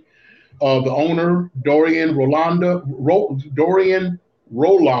made. The owner, Dorian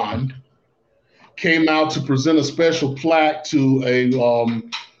Roland, came out to present a special plaque to a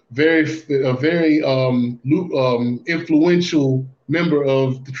very influential member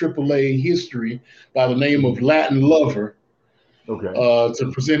of the AAA history by the name of Latin Lover. Okay.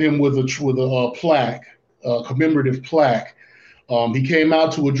 To present him with a plaque, a commemorative plaque. He came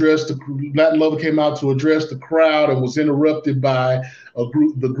out to address Latin Lover came out to address the crowd and was interrupted by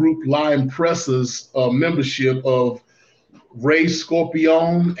the group Lion Press's membership of Ray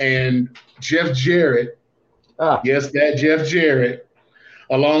Scorpion and Jeff Jarrett. Yes, that Jeff Jarrett,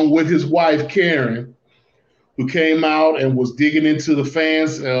 along with his wife Karen, who came out and was digging into the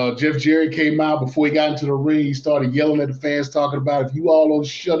fans. Jeff Jarrett came out before he got into the ring. He started yelling at the fans, talking about, if you all don't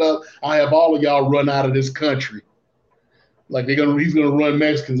shut up, I have all of y'all run out of this country. Like he's gonna run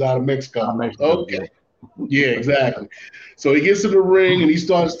Mexicans out of Mexico. Okay. Yeah, exactly. So he gets to the ring and he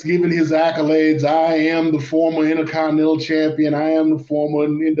starts giving his accolades. I am the former Intercontinental Champion. I am the former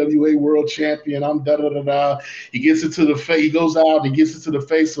NWA World Champion. I'm da da da da. He gets into the face. He goes out and he gets into the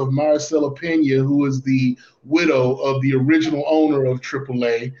face of Maricela Pena, who is the widow of the original owner of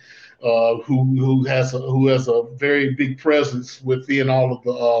AAA, who has a very big presence within all of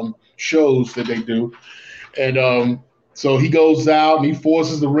the shows that they do, and so he goes out and he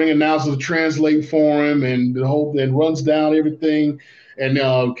forces the ring announcer to translate for him, and runs down everything. And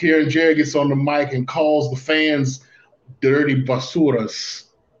Karen Jarrett gets on the mic and calls the fans dirty basuras.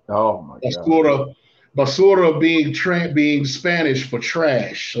 Oh my God. Basura being Spanish for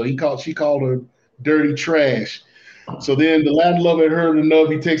trash. So she called her dirty trash. So then the Latin Lover had heard enough.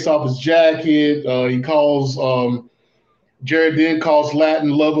 He takes off his jacket. He calls Jarrett then calls Latin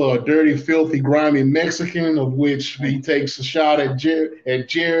Lover a dirty, filthy, grimy Mexican, of which he takes a shot at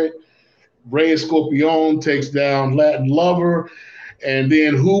Jarrett. Rey Escorpion takes down Latin Lover. And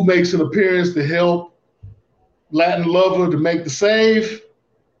then who makes an appearance to help Latin Lover to make the save?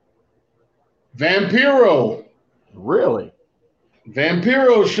 Vampiro. Really?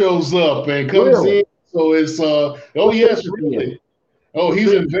 Vampiro shows up and comes in. So it's yes, really. Oh,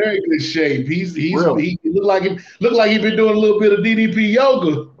 he's in very good shape. He looked like he'd been doing a little bit of DDP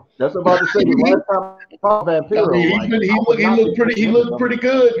yoga. That's about to say. Last time Vampiro, he looked pretty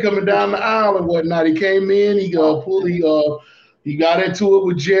good coming down the aisle and whatnot. He came in, he got into it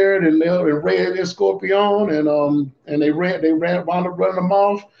with Jarrett and Rey Escorpion, and they wound up running them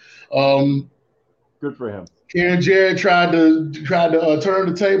off. Good for him. Karen Jarrett tried to turn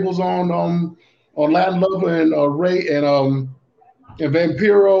the tables on Latin Lover and Rey and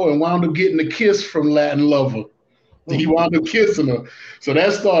Vampiro, and wound up getting a kiss from Latin Lover. He wound up kissing her. So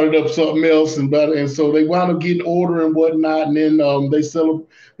that started up something else, and so they wound up getting order and whatnot, and then they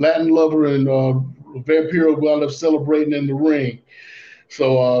Latin Lover and Vampiro wound up celebrating in the ring.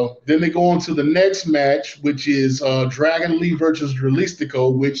 So then they go on to the next match, which is Dragon Lee versus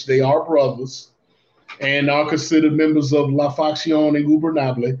Dralistico, which they are brothers and are considered members of La Facción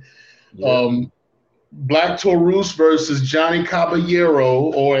Ingobernable. Yeah. Black Taurus versus Johnny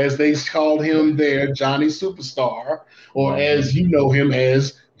Caballero, or as they called him there, Johnny Superstar, or as you know him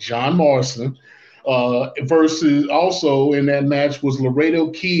as John Morrison, versus also in that match was Laredo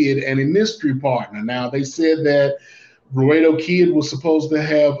Kid and a mystery partner. Now, they said that Laredo Kid was supposed to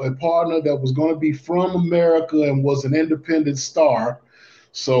have a partner that was going to be from America and was an independent star.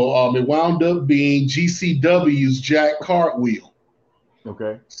 So it wound up being GCW's Jack Cartwheel.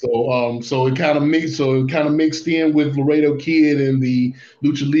 Okay. So it kind of mixed in with Laredo Kid and the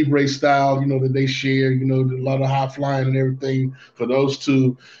Lucha Libre style, that they share, a lot of high flying and everything for those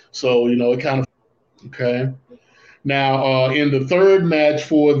two. So, it kind of okay. Now, in the third match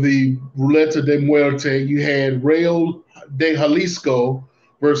for the Ruleta de Muerte, you had Rayo de Jalisco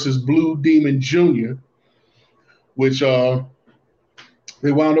versus Blue Demon Jr., which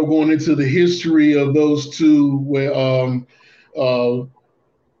they wound up going into the history of those two, where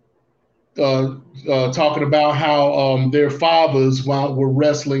talking about how their fathers were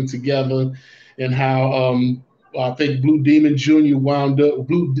wrestling together, and how I think Blue Demon Jr.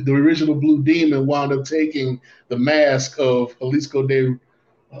 the original Blue Demon wound up taking the mask of Rayo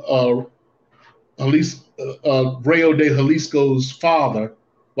de Jalisco's father,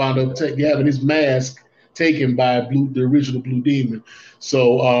 wound up having his mask taken by the original Blue Demon.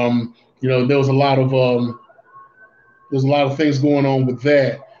 So there was a lot of things going on with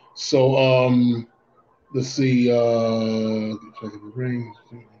that. So let's see.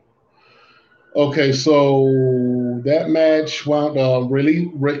 Okay, so that match wound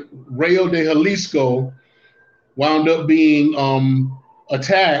really Rayo de Jalisco wound up being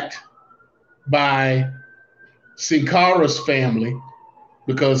attacked by Sin Cara's family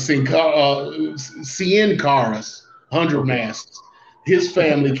because Cien Caras, 100 Okay. Masks, his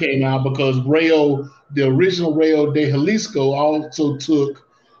family came out because Rayo, the original Rayo de Jalisco, also took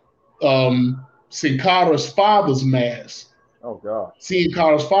Sin Cara's father's mask. Oh gosh. Cien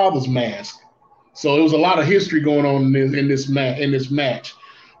Cara's father's mask. So it was a lot of history going on in this match.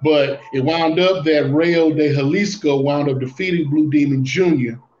 But it wound up that Rayo de Jalisco wound up defeating Blue Demon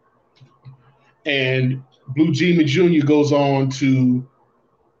Jr. And Blue Demon Jr. goes on to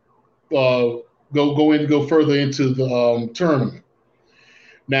go further into the tournament.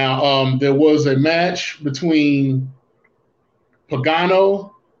 Now there was a match between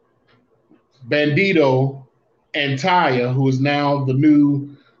Pagano, Bandito, and Taya, who is now the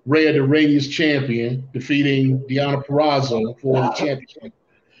new Rey de Reyes champion, defeating Diana Purrazzo for the championship.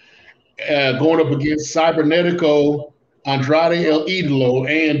 Going up against Cybernetico, Andrade El Idolo,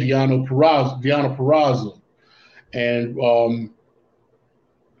 and Diana Purrazzo. And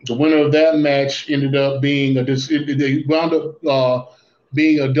the winner of that match ended up being they wound up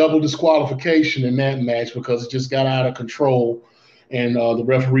being a double disqualification in that match because it just got out of control, and the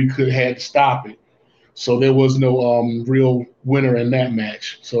referee had to stop it. So there was no real winner in that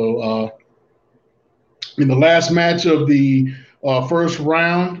match. So in the last match of the first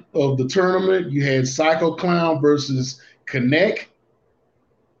round of the tournament, you had Psycho Clown versus Connect.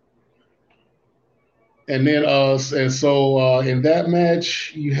 And then in that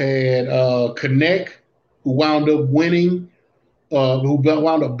match, you had Connect, who wound up winning, who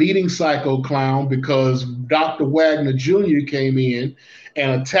wound up beating Psycho Clown because Dr. Wagner Jr. came in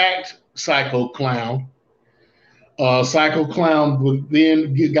and attacked Psycho Clown. Psycho Clown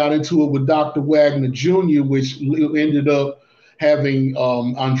then got into it with Dr. Wagner Jr., which ended up having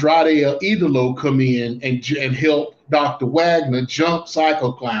Andrade El Idolo come in and help Dr. Wagner jump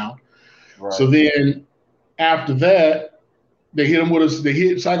Psycho Clown. Right. So then after that, they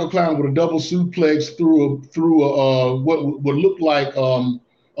hit Psycho Clown with a double suplex through what looked like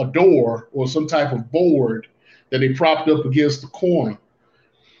a door or some type of board that they propped up against the corner.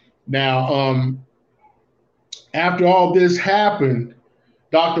 Now, after all this happened,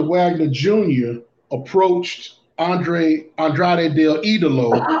 Dr. Wagner Jr. approached Andrade Del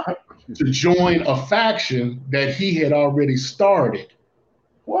Idolo to join a faction that he had already started.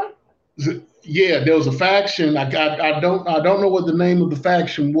 What? Yeah, there was a faction. I don't know what the name of the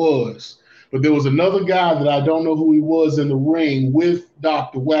faction was, but there was another guy that I don't know who he was in the ring with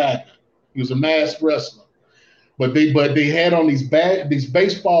Dr. Wagner. He was a masked wrestler, but they had on these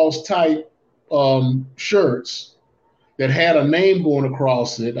baseballs type shirts that had a name going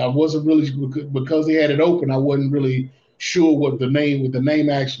across it. I wasn't really, because they had it open, I wasn't really sure what the name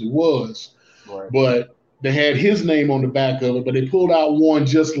actually was. Right. But they had his name on the back of it, but they pulled out one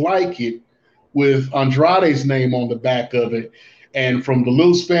just like it with Andrade's name on the back of it. And from the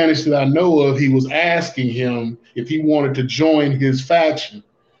little Spanish that I know of, he was asking him if he wanted to join his faction,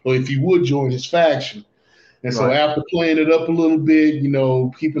 or if he would join his faction. And so after playing it up a little bit,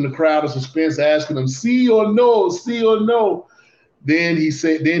 keeping the crowd in suspense, asking them, see or no, then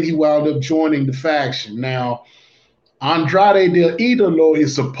he wound up joining the faction. Now, Andrade Del Idolo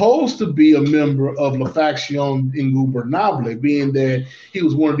is supposed to be a member of La Facción Ingobernable, being that he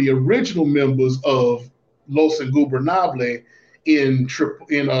was one of the original members of Los Ingobernables in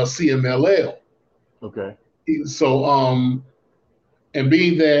CMLL. Okay. So, and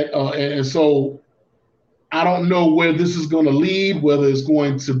being that, and so I don't know where this is going to lead, whether it's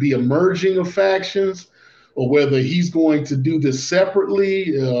going to be a merging of factions or whether he's going to do this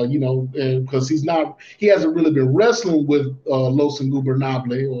separately, because he hasn't really been wrestling with Los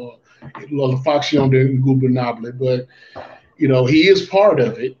Ingobernables or La Facción Ingobernable, but, he is part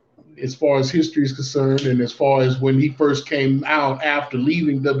of it as far as history is concerned. And as far as when he first came out after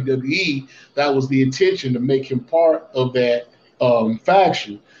leaving WWE, that was the intention, to make him part of that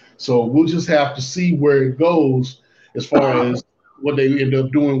faction. So we'll just have to see where it goes as far as what they end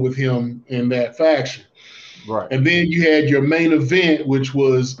up doing with him in that faction. Right. And then you had your main event, which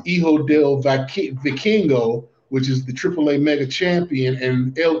was Hijo del Vikingo, which is the AAA Mega Champion,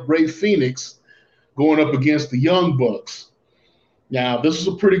 and El Rey Fenix going up against the Young Bucks. Now, this was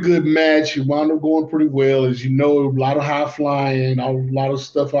a pretty good match. It wound up going pretty well. As you know, a lot of high flying, a lot of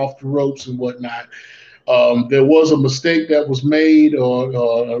stuff off the ropes and whatnot. There was a mistake that was made, or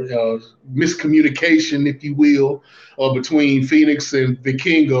miscommunication, if you will, between Phoenix and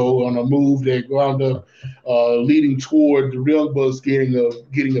Vikingo on a move that wound up leading toward the Young Bucks getting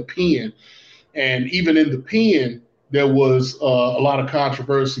a pin. And even in the pen, there was a lot of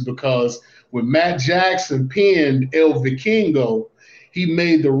controversy because when Matt Jackson pinned El Vikingo, he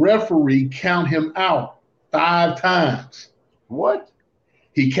made the referee count him out 5 times. What?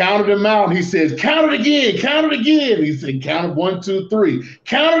 He counted him out. And he says, count it again, count it again. He said, count it 1, 2, 3.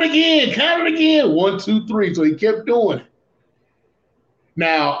 Count it again, count it again. 1, 2, 3. So he kept doing it.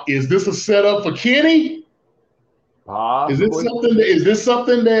 Now, is this a setup for Kenny? Is this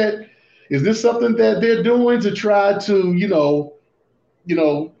something that they're doing to try to,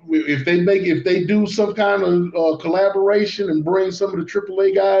 if they do some kind of collaboration and bring some of the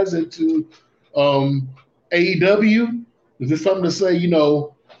AAA guys into AEW? Is this something to say, yeah,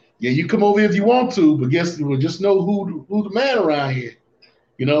 you come over if you want to, but just know who the man around here,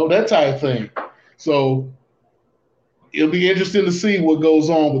 that type of thing. So it'll be interesting to see what goes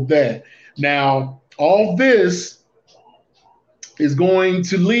on with that. Now, all this is going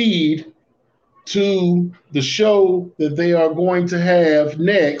to lead to the show that they are going to have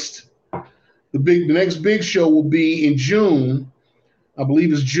next. The next big show will be in June. I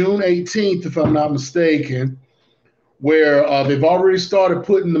believe it's June 18th, if I'm not mistaken, where they've already started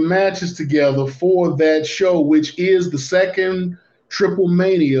putting the matches together for that show, which is the second Triple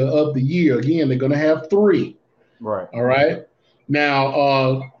Mania of the year. Again, they're going to have 3. Right. All right.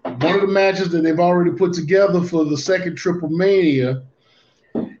 Now, one of the matches that they've already put together for the second Triple Mania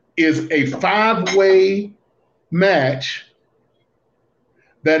is a 5-way match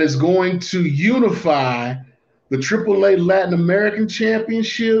that is going to unify the AAA Latin American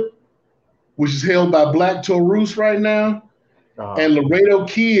Championship, which is held by Black Taurus right now, and Laredo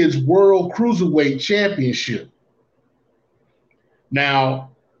Kid's World Cruiserweight Championship.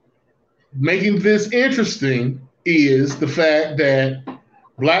 Now, making this interesting is the fact that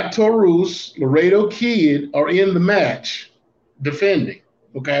Black Taurus, Laredo Kid are in the match defending,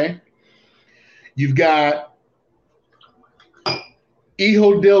 okay? You've got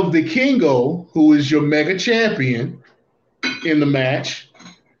Hijo del Vikingo, who is your mega champion, in the match.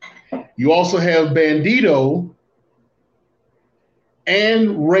 You also have Bandito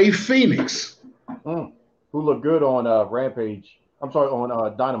and Rey Fenix. Who looked good on Rampage. I'm sorry,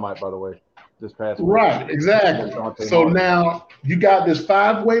 on Dynamite, by the way, this past week. Right, exactly. So now you got this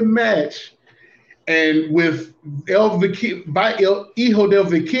 5-way match, and with Hijo del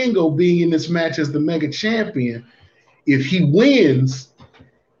Vikingo being in this match as the mega champion, if he wins,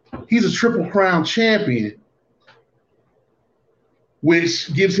 he's a Triple Crown champion,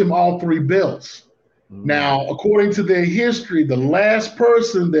 which gives him all 3 belts. Now, according to their history, the last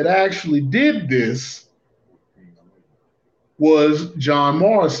person that actually did this was John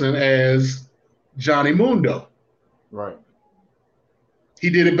Morrison as Johnny Mundo. Right. He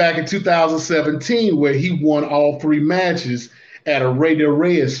did it back in 2017, where he won all 3 matches at a Rey de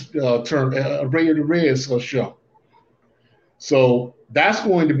Reyes show. So that's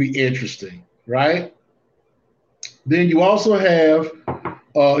going to be interesting, right? Then you also have,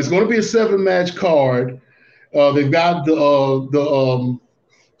 it's going to be a 7-match card. They've got the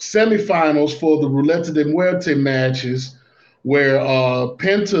semifinals for the Ruleta de Muerte matches, where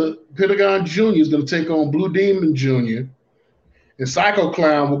Pentagon Jr. is going to take on Blue Demon Jr., and Psycho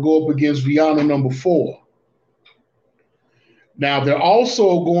Clown will go up against Villano number 4. Now, they're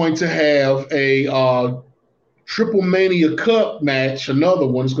also going to have a Triple Mania Cup match, another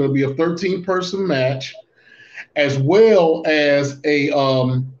one. It's going to be a 13-person match, as well as a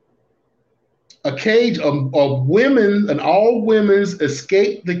cage of women, an all-women's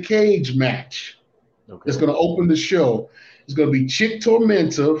Escape the Cage match. Okay. It's going to open the show. It's going to be Chick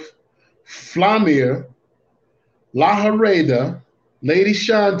Tormenta, Flamir, La Hereda, Lady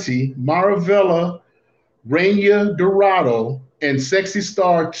Shanti, Maravilla, Rainier Dorado, and Sexy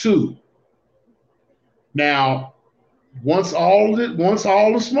Star 2. Now, once all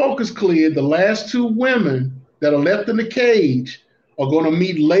the smoke is cleared, the last 2 women that are left in the cage are going to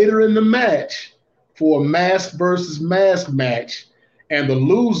meet later in the match for a mask versus mask match, and the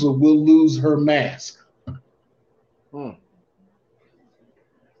loser will lose her mask.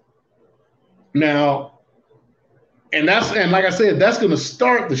 Now, and like I said, that's going to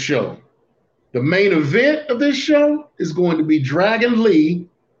start the show. The main event of this show is going to be Dragon Lee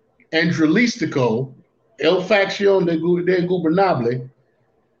and Dralistico, El Facción de Gubernable,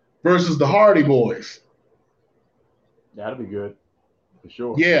 versus the Hardy Boys. That'll be good, for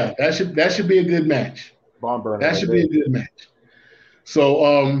sure. Yeah, that should be a good match. Barn burner. That should be a good match.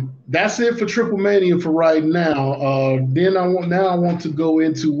 So that's it for Triple Mania for right now. Then I want to go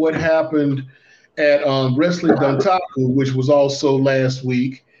into what happened at Wrestling Dontaku, which was also last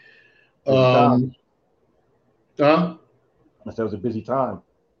week. That was a busy time.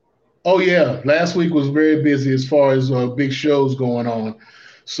 Oh yeah, last week was very busy as far as big shows going on.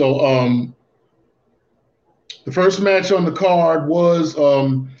 So the first match on the card was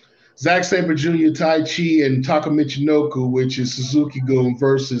Zack Sabre Jr., Tai Chi, and Taka Michinoku, which is Suzuki-gun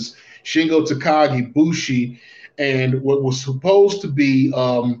versus Shingo Takagi, Bushi, and what was supposed to be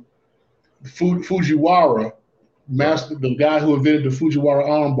Fujiwara, Right. master, the guy who invented the Fujiwara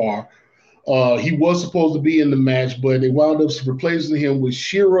armbar. He was supposed to be in the match, but they wound up replacing him with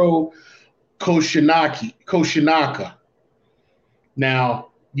Shiro Koshinaka. Now,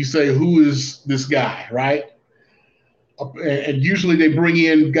 you say, who is this guy, right? And usually they bring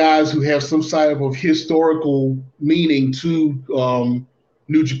in guys who have some type of historical meaning to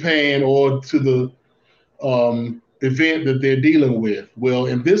New Japan or to the event that they're dealing with. Well,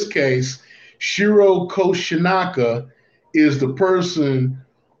 in this case, Shiro Koshinaka is the person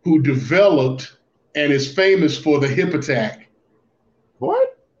who developed and is famous for the hip attack.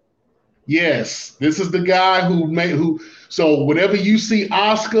 What? Yes, this is the guy who made who. So whenever you see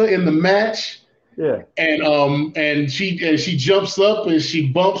Oscar in the match, Yeah. and she jumps up and she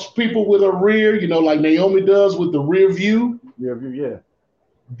bumps people with her rear, like Naomi does with the rear view. Yeah. Yeah.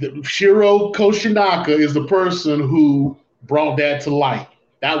 Shiro Koshinaka is the person who brought that to light.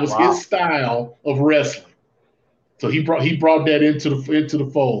 That was Wow. his style of wrestling. So he brought that into the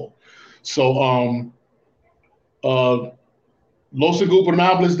fold. So Los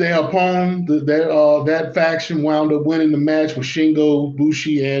Ingobernables de Japón, that faction wound up winning the match with Shingo,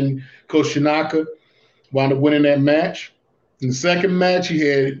 Bushi, and Koshinaka. Wound up winning that match. In the second match, you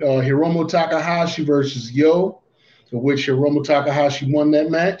had Hiromu Takahashi versus Yo, in which Hiromu Takahashi won that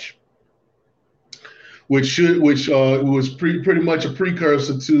match, which was pretty much a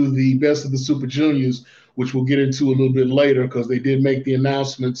precursor to the Best of the Super Juniors, which we'll get into a little bit later because they did make the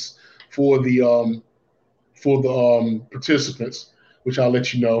announcements for the participants, which I'll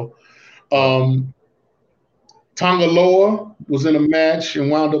let you know. Tonga Loa was in a match and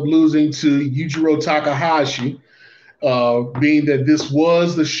wound up losing to Yujiro Takahashi, being that this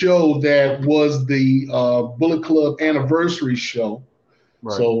was the show that was the Bullet Club anniversary show.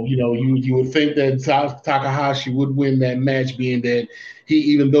 Right. So you would think that Takahashi would win that match, being that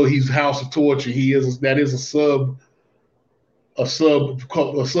even though he's House of Torture, that is a sub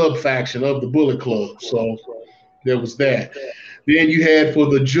faction of the Bullet Club. So there was that. Then you had for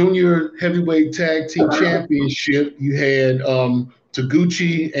the Junior Heavyweight Tag Team Championship, you had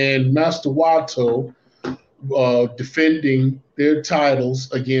Taguchi and Master Wato defending their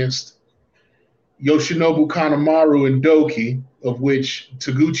titles against Yoshinobu Kanemaru and Doki, of which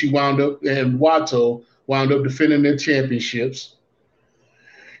Taguchi and Wato wound up defending their championships.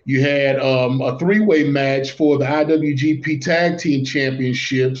 You had a three-way match for the IWGP Tag Team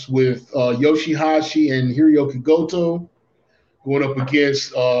Championships with Yoshihashi and Hiroki Goto going up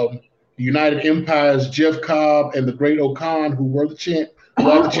against the United Empire's Jeff Cobb and the Great Okan, who are the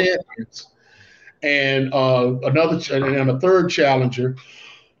champions. And a third challenger,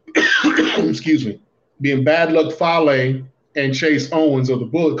 excuse me, being Bad Luck Fale and Chase Owens of the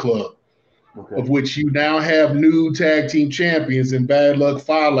Bullet Club, of which you now have new tag team champions in Bad Luck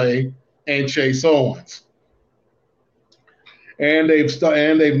Fale and Chase Owens. And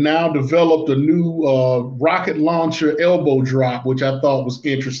they've now developed a new rocket launcher elbow drop, which I thought was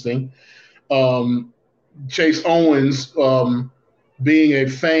interesting. Chase Owens, being a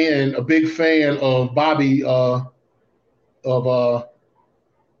big fan of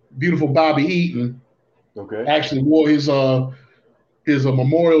beautiful Bobby Eaton, actually wore his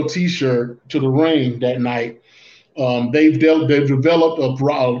memorial T-shirt to the ring that night. They've developed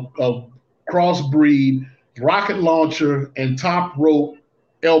a crossbreed rocket launcher and top rope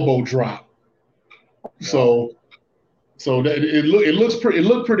elbow drop. So that it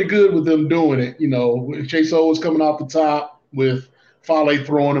looked pretty good with them doing it. Chase Owens coming off the top with Fale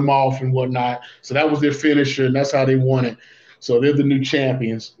throwing him off and whatnot. So that was their finisher, and that's how they won it. So they're the new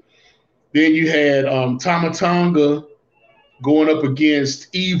champions. Then you had Tama Tonga going up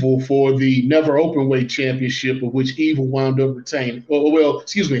against Evil for the Never Openweight Championship, of which Evil wound up retaining.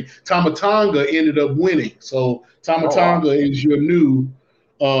 Tama Tonga ended up winning. So Tama Tonga is your new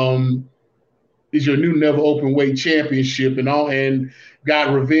Never Openweight Championship, and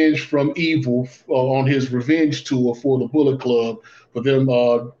got revenge from Evil on his revenge tour for the Bullet Club for them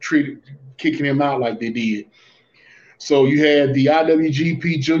kicking him out like they did. So you had the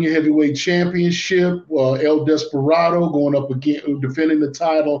IWGP Junior Heavyweight Championship, El Desperado going up again, defending the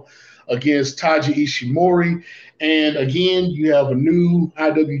title against Taiji Ishimori. And again, you have a new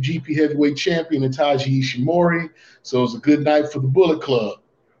IWGP Heavyweight Champion in Taiji Ishimori. So it's a good night for the Bullet Club.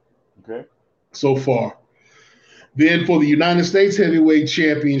 Okay. So far. Then for the United States Heavyweight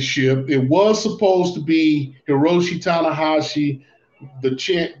Championship, it was supposed to be Hiroshi Tanahashi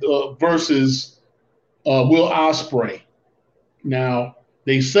versus Will Ospreay. Now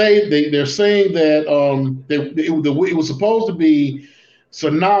they're saying that it was supposed to be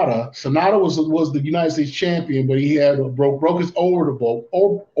Sonata. Sonata was the United States champion, but he had broke his orbital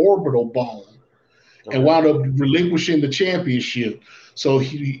bone and wound up relinquishing the championship. So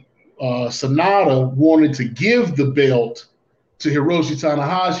Sonata wanted to give the belt to Hiroshi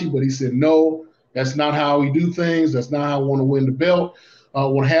Tanahashi, but he said, no, that's not how we do things. That's not how I want to win the belt. I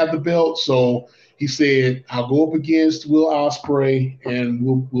want to have the belt. So he said, I'll go up against Will Ospreay and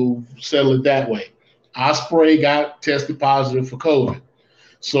we'll settle it that way. Ospreay got tested positive for COVID.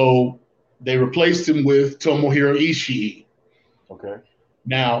 So they replaced him with Tomohiro Ishii. Okay.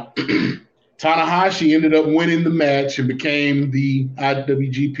 Now, Tanahashi ended up winning the match and became the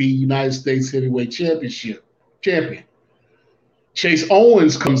IWGP United States Heavyweight champion. Chase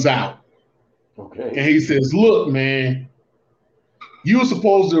Owens comes out. Okay. And he says, look, man, you were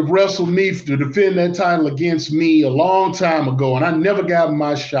supposed to have wrestled me to defend that title against me a long time ago, and I never got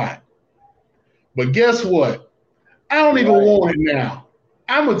my shot. But guess what? I don't even want it now.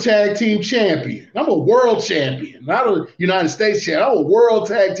 I'm a tag team champion. I'm a world champion, not a United States champion. I'm a world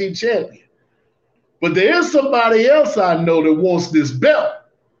tag team champion. But there is somebody else I know that wants this belt.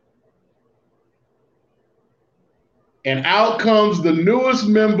 And out comes the newest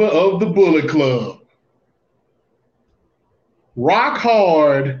member of the Bullet Club. Rock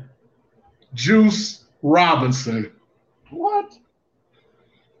Hard Juice Robinson. What?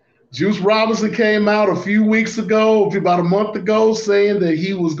 Juice Robinson came out a few weeks ago, about a month ago, saying that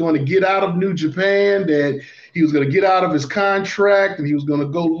he was going to get out of New Japan, that he was going to get out of his contract, and he was going to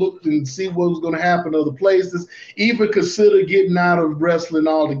go look and see what was going to happen other places, even consider getting out of wrestling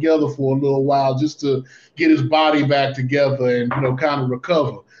altogether for a little while just to get his body back together and, kind of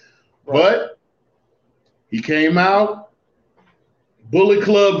recover. Right. But he came out, Bullet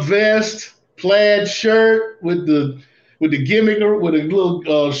Club vest, plaid shirt with the gimmick, with a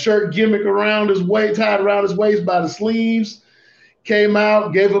little shirt gimmick around his waist, tied around his waist by the sleeves. Came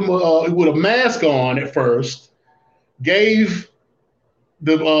out, gave him with a mask on at first, gave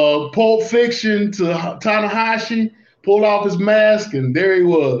the Pulp Fiction to Tanahashi, pulled off his mask, and there he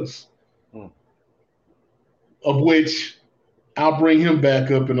was. Of which I'll bring him back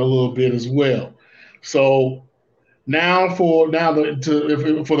up in a little bit as well. So for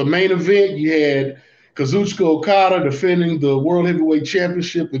the main event, you had Kazuchika Okada defending the World Heavyweight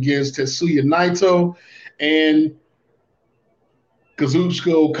Championship against Tetsuya Naito, and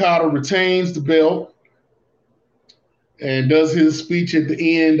Kazuchika Okada retains the belt and does his speech at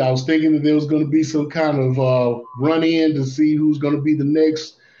the end. I was thinking that there was going to be some kind of run-in to see who's going to be the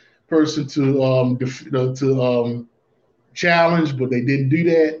next person to challenge, but they didn't do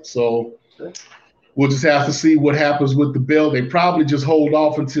that. So we'll just have to see what happens with the belt. They probably just hold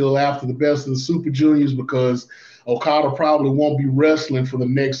off until after the Best of the Super Juniors, because Okada probably won't be wrestling for the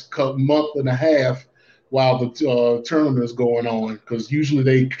next month and a half while the tournament is going on, because usually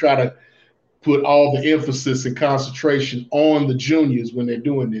they try to put all the emphasis and concentration on the juniors when they're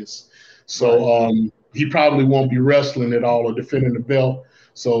doing this. So he probably won't be wrestling at all or defending the belt.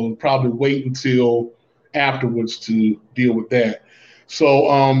 So probably wait until afterwards to deal with that. So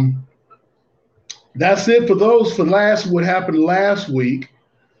that's it for what happened last week.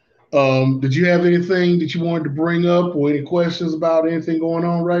 Did you have anything that you wanted to bring up or any questions about anything going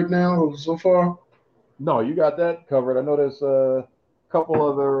on right now so far? No, you got that covered. I know there's a couple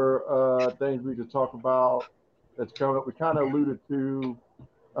other things we could talk about that's coming up. We kind of alluded to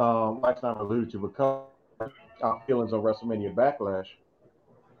last time, because our feelings on WrestleMania Backlash.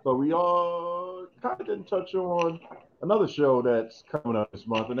 But we all kind of didn't touch on another show that's coming up this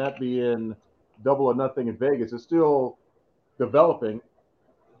month, and that being Double or Nothing in Vegas. It's still developing.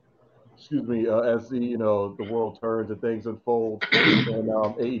 As the world turns and things unfold in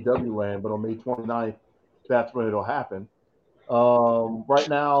AEW land. But on May 29th, that's when it'll happen. Right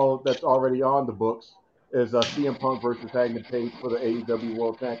now, that's already on the books is CM Punk versus Hangman Page for the AEW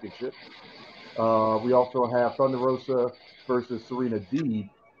World Championship. We also have Thunder Rosa versus Serena Deeb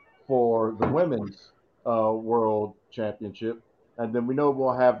for the Women's World Championship. And then we know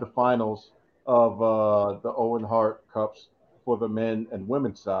we'll have the finals of the Owen Hart Cups for the men and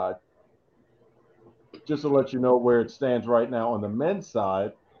women's side. Just to let you know where it stands right now on the men's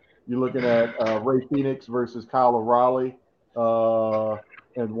side, you're looking at Ray Phoenix versus Kyle O'Reilly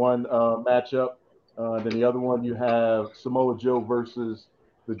in one matchup. Then the other one, you have Samoa Joe versus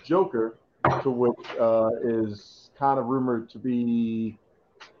the Joker, to which is kind of rumored to be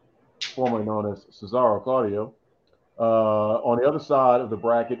formerly known as Cesaro Claudio. On the other side of the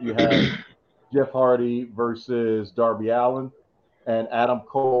bracket, you have Jeff Hardy versus Darby Allin, and Adam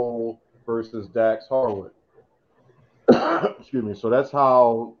Cole versus Dax Harwood. Excuse me. So that's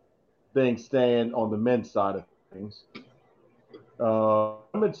how things stand on the men's side of things.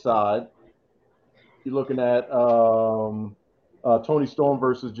 Women's side, you're looking at Tony Storm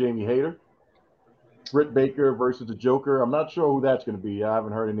versus Jamie Hayter, Britt Baker versus the Joker. I'm not sure who that's going to be. I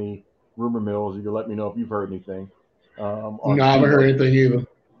haven't heard any rumor mills. You can let me know if you've heard anything. No, I haven't heard anything either.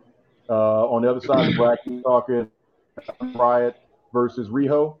 On the other side of the bracket, you're talking Riot versus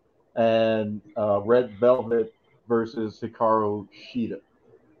Riho, and Red Velvet versus Hikaru Shida.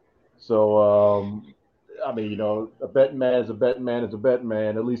 So, I mean, a betting man is a betting man is a betting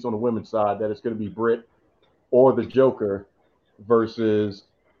man, at least on the women's side, that it's going to be Britt or the Joker versus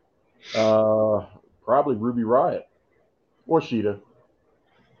probably Ruby Riot or Shida.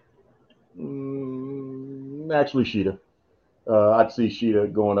 Actually, Shida. I'd see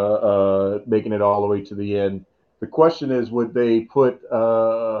Shida going making it all the way to the end. The question is, would they put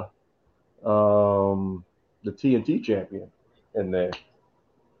the TNT champion in there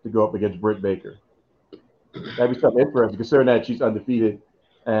to go up against Britt Baker? That'd be something interesting, considering that she's undefeated,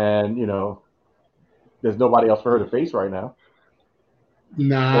 and there's nobody else for her to face right now.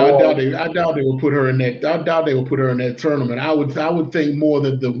 Nah, I doubt they will put her in that. I doubt they will put her in that tournament. I would think more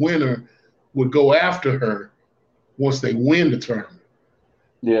that the winner would go after her once they win the tournament.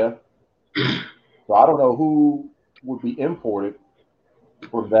 Yeah. So I don't know who would be imported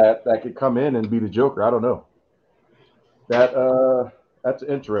for that could come in and be the Joker. I don't know. That's an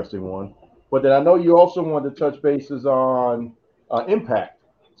interesting one. But then I know you also wanted to touch bases on Impact.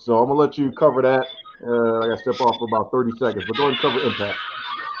 So I'm gonna let you cover that. I gotta step off for about 30 seconds, but go ahead and cover Impact.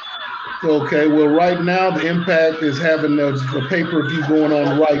 Okay, well, right now the Impact is having a pay-per-view going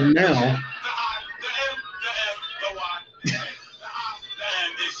on right now.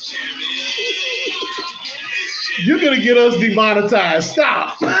 You're gonna get us demonetized.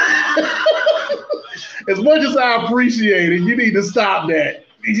 Stop. As much as I appreciate it, you need to stop that.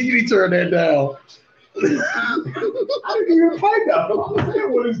 You need to turn that down. I didn't even find out.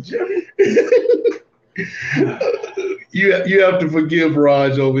 What is Jimmy? You have to forgive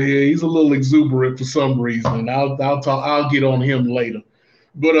Raj over here. He's a little exuberant for some reason. I'll get on him later.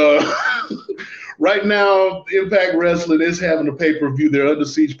 But right now, Impact Wrestling is having a pay-per-view. Their Under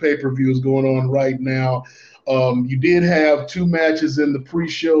Siege pay-per-view is going on right now. You did have two matches in the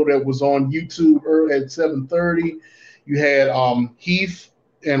pre-show that was on YouTube at 7:30. You had Heath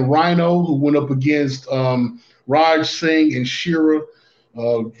and Rhino, who went up against Raj Singh and Shira.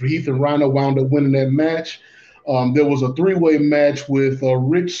 Heath and Rhino wound up winning that match. There was a three-way match with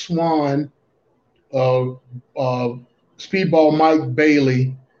Rich Swann, Speedball Mike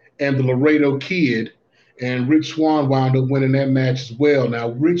Bailey, and the Laredo Kid. And Rich Swann wound up winning that match as well.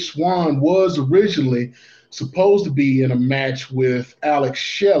 Now, Rich Swann was originally supposed to be in a match with Alex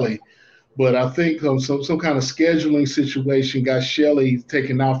Shelley, but I think some kind of scheduling situation got Shelley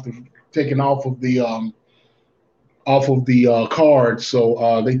taken off of the card,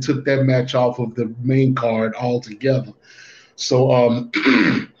 so they took that match off of the main card altogether. So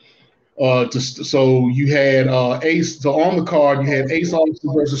so you had Ace. So on the card, you had Ace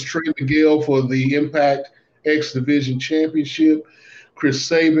Austin versus Trey Miguel for the Impact X Division Championship. Chris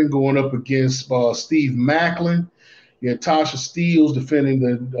Sabin going up against Steve Macklin. You had Tasha Steelz defending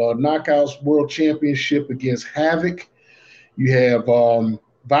the Knockouts World Championship against Havoc. You have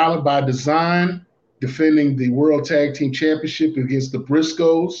Violent by Design defending the World Tag Team Championship against the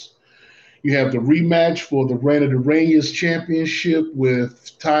Briscoes. You have the rematch for the Reina de Reyes Championship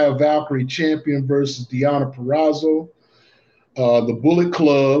with Taya Valkyrie champion versus Deonna Purrazzo. The Bullet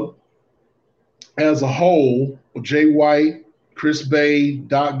Club as a whole, Jay White, Chris Bay,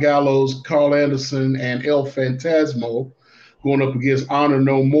 Doc Gallows, Carl Anderson, and El Phantasmo going up against Honor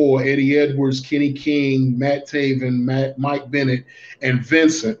No More, Eddie Edwards, Kenny King, Matt Taven, Mike Bennett, and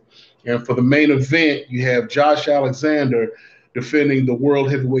Vincent. And for the main event, you have Josh Alexander defending the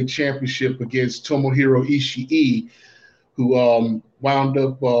World Heavyweight Championship against Tomohiro Ishii, who wound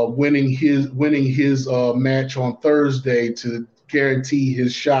up winning his match on Thursday to guarantee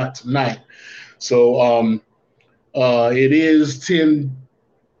his shot tonight. So it is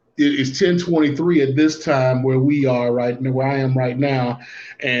 10:23 at this time where we are where I am right now,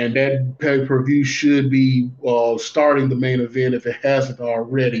 and that pay-per-view should be starting the main event if it hasn't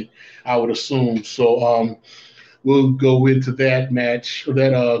already, I would assume. So we'll go into that match or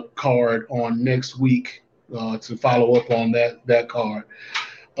that card on next week to follow up on that card.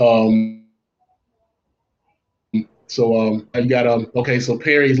 So I got okay. So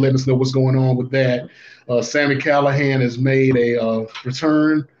Perry's letting us know what's going on with that. Sami Callihan has made a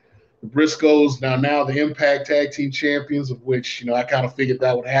return. The Briscoes now the Impact Tag Team Champions, of which I kind of figured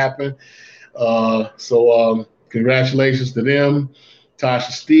that would happen. So congratulations to them.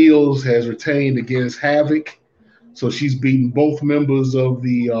 Tasha Steelz has retained against Havoc, so she's beaten both members of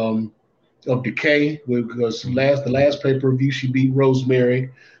the of Decay, because the last pay-per-view she beat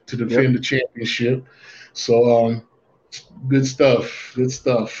Rosemary to defend the championship. So good stuff. Good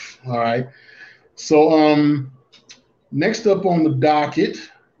stuff. All right. So next up on the docket,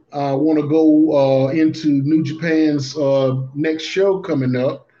 I want to go into New Japan's next show coming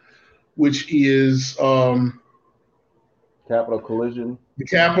up, which is Capital Collision. The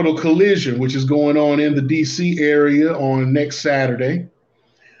Capital Collision, which is going on in the DC area on next Saturday.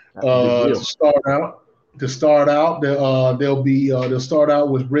 To start out, they'll start out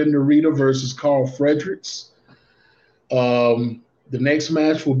with Ren Narita versus Carl Fredericks. The next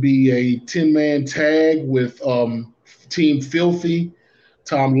match will be a 10-man tag with Team Filthy,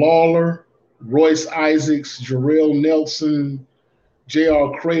 Tom Lawler, Royce Isaacs, Jarrell Nelson,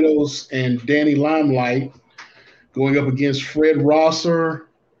 J.R. Kratos, and Danny Limelight, going up against Fred Rosser,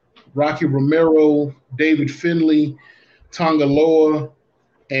 Rocky Romero, David Finlay, Tonga Loa,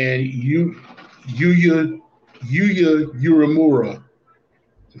 and Yuya Uemura.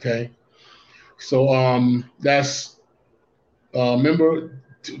 Okay, so that's a member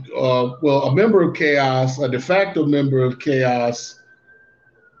of Chaos, a de facto member of Chaos.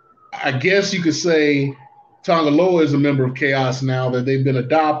 I guess you could say Tonga Loa is a member of Chaos now that they've been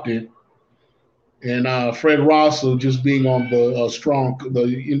adopted, and Fred Rosser just being on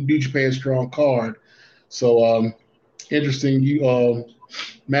the New Japan Strong card. So interesting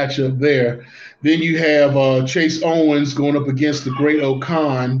matchup there. Then you have Chase Owens going up against the Great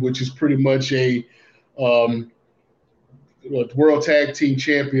O'Khan, which is pretty much a World Tag Team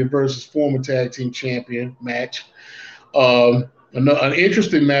Champion versus former Tag Team Champion match. An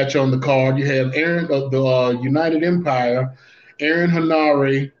interesting match on the card. You have Aaron of the United Empire, Aaron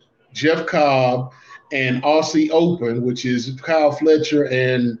Hanare, Jeff Cobb, and Aussie Open, which is Kyle Fletcher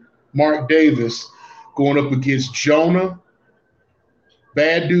and Mark Davis, going up against Jonah,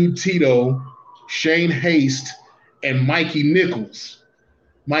 Bad Dude Tito, Shane Haste, and Mikey Nichols.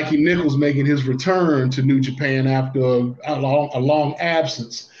 Mikey Nichols making his return to New Japan after a long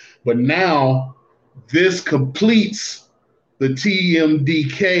absence. But now this completes the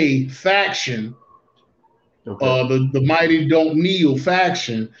TMDK faction, the Mighty Don't Kneel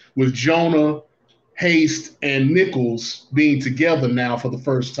faction, with Jonah, Haste, and Nichols being together now for the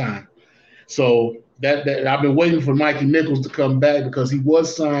first time. So that I've been waiting for Mikey Nichols to come back, because he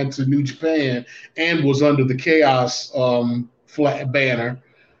was signed to New Japan and was under the Chaos flag banner.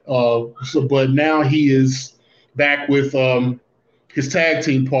 But now he is back with his tag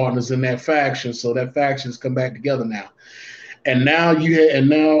team partners in that faction. So that faction's come back together now. And now in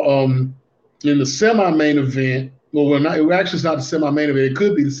the semi-main event, actually it's not the semi-main event. It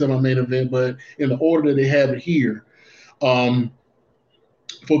could be the semi-main event, but in the order that they have it here,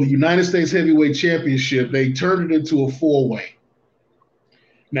 for the United States Heavyweight Championship, they turned it into a four-way.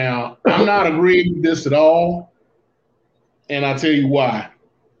 Now, I'm not agreeing with this at all, and I'll tell you why.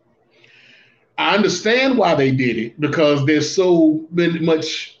 I understand why they did it, because there's so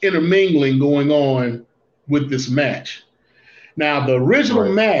much intermingling going on with this match. Now, the original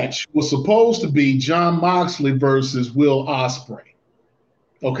match was supposed to be Jon Moxley versus Will Ospreay.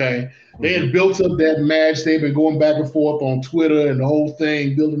 Okay? They had built up that match. They've been going back and forth on Twitter and the whole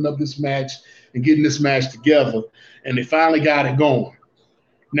thing, building up this match and getting this match together. And they finally got it going.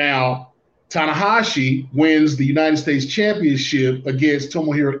 Now, Tanahashi wins the United States Championship against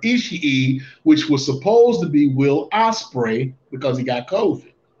Tomohiro Ishii, which was supposed to be Will Ospreay because he got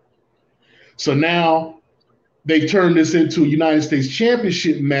COVID. So now they turned this into a United States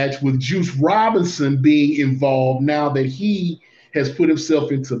Championship match with Juice Robinson being involved now that he has put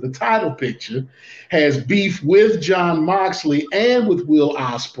himself into the title picture, has beef with Jon Moxley and with Will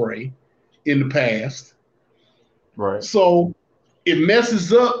Ospreay in the past. Right. So it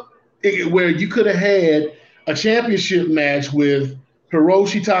messes up where you could have had a championship match with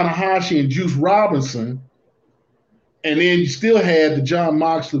Hiroshi Tanahashi and Juice Robinson, and then you still had the Jon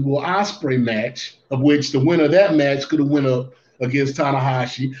Moxley Will Ospreay match, of which the winner of that match could have went up against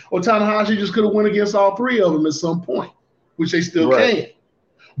Tanahashi, or Tanahashi just could have went against all three of them at some point, which they still can.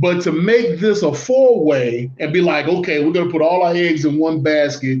 But to make this a four-way and be like, okay, we're going to put all our eggs in one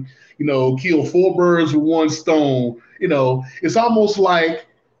basket, kill four birds with one stone, it's almost like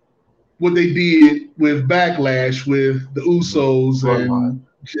what they did with Backlash with the Usos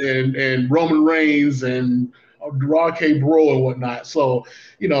and Roman Reigns and RK Bro and whatnot. So,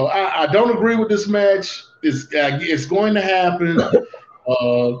 I don't agree with this match. It's going to happen.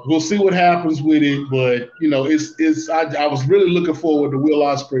 We'll see what happens with it, but I was really looking forward to Will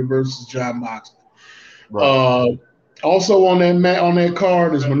Ospreay versus Jon Moxley. Right. Also on that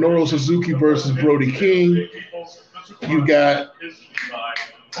card is Minoru Suzuki versus Brody King. You got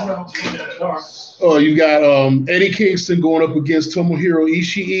Eddie Kingston going up against Tomohiro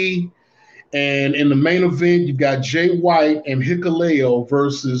Ishii. And in the main event, you've got Jay White and Hikuleo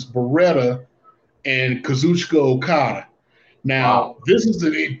versus Beretta and Kazuchika Okada. Now, this is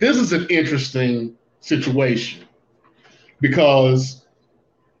an interesting situation because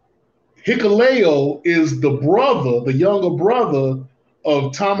Hikuleo is the younger brother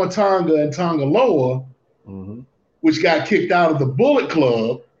of Tama Tonga and Tonga Loa, which got kicked out of the Bullet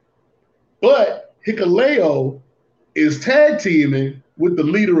Club. But Hikuleo is tag teaming with the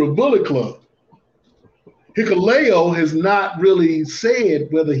leader of Bullet Club. Hikuleo has not really said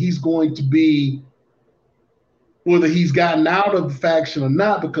whether he's gotten out of the faction or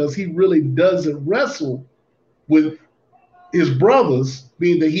not, because he really doesn't wrestle with his brothers,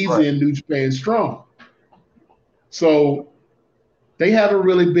 being that he's in New Japan Strong. So they haven't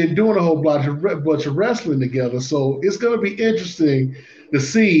really been doing a whole bunch of wrestling together. So it's going to be interesting to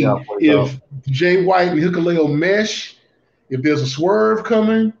see if Jay White and Hikuleo mesh, if there's a swerve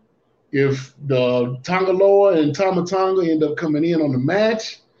coming, if the Tonga Loa and Tama Tonga end up coming in on the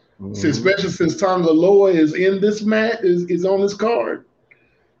match, especially since Tonga Loa is in this match, is on this card.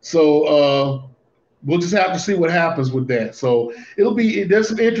 So we'll just have to see what happens with that. So there's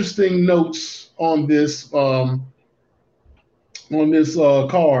some interesting notes on this card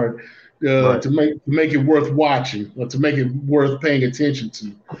to make it worth watching, or to make it worth paying attention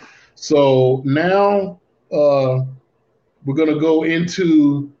to. So now we're going to go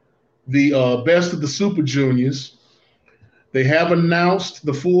into the Best of the Super Juniors. They have announced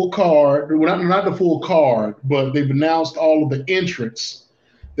the full card. Well, not the full card, but they've announced all of the entrants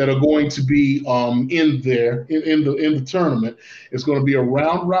that are going to be in the tournament. It's going to be a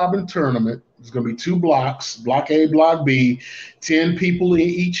round robin tournament. It's going to be 2 blocks, Block A, Block B, 10 people in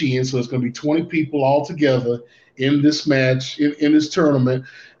each end. So it's going to be 20 people all together in this match, in this tournament.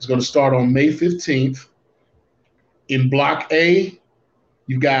 It's going to start on May 15th. In Block A,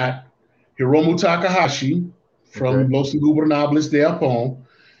 you've got Hiromu Takahashi from Los Ingobernables de Japón.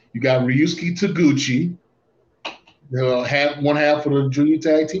 You got Ryusuke Taguchi, one half of the Junior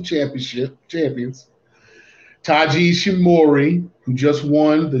Tag Team champions. Taiji Ishimori, who just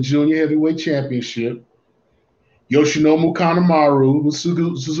won the Junior Heavyweight Championship. Yoshinobu Kanemaru with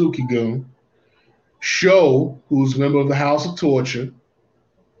Suzuki-gun. Sho, who's a member of the House of Torture.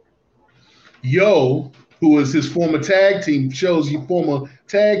 Yo, who is his former tag team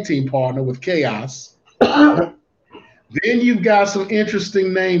partner with Chaos. Then you've got some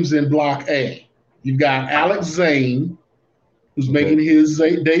interesting names in Block A. You've got Alex Zane, who's making his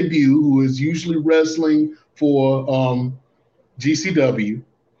debut, who is usually wrestling for GCW.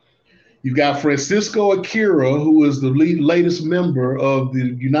 You've got Francisco Akira, who is the latest member of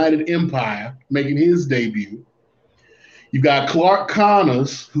the United Empire, making his debut. You've got Clark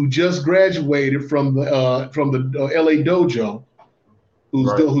Connors, who just graduated from the LA Dojo,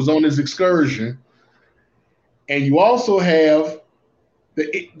 who's on his excursion. And you also have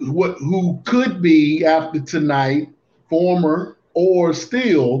who could be, after tonight, former or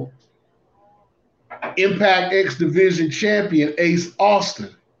still Impact X Division champion Ace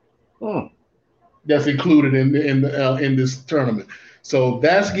Austin. That's included in this tournament. So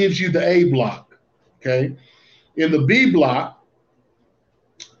that gives you the A block. Okay. In the B block,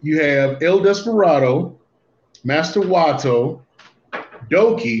 you have El Desperado, Master Wato,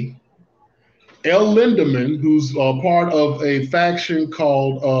 Doki, El Lindemann, who's part of a faction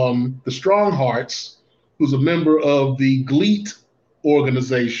called the Strong Hearts, who's a member of the GLEAT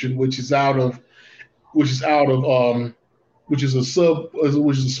organization, which is a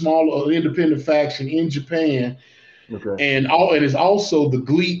small independent faction in Japan. Okay. And it is also the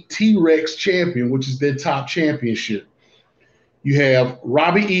GLEAT T-Rex champion, which is their top championship. You have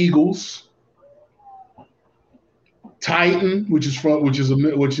Robbie Eagles, Titan, who's affiliated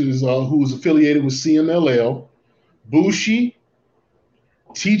with CMLL, Bushi,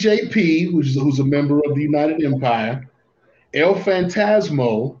 TJP, who's a member of the United Empire, El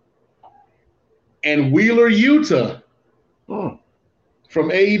Phantasmo, and Wheeler Yuta from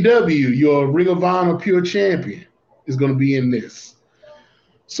AEW, your Ring of Honor Pure Champion, is going to be in this.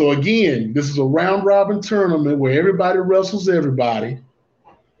 So again, this is a round robin tournament where everybody wrestles everybody.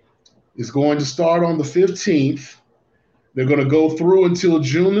 It's going to start on the 15th. They're going to go through until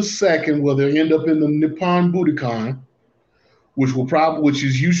June the 2nd, where they'll end up in the Nippon Budokan, which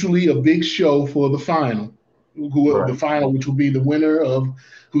is usually a big show for the final. The final, which will be the winner of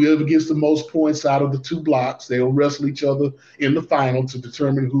whoever gets the most points out of the two blocks. They'll wrestle each other in the final to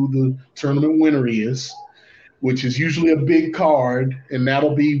determine who the tournament winner is, which is usually a big card, and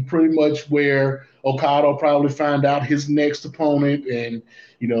that'll be pretty much where Okada will probably find out his next opponent and,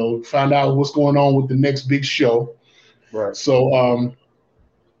 find out what's going on with the next big show. Right. So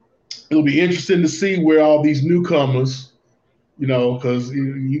it'll be interesting to see where all these newcomers, because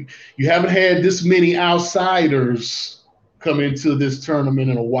you haven't had this many outsiders come into this tournament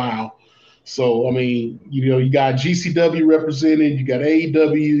in a while. So, I mean, you got GCW represented, you got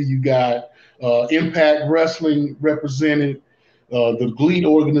AEW, you got Impact Wrestling represented, the GLEAT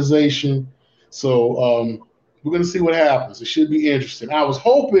organization. So we're going to see what happens. It should be interesting. I was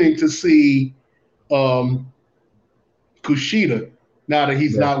hoping to see Kushida now that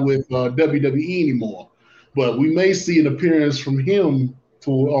he's not with WWE anymore. But we may see an appearance from him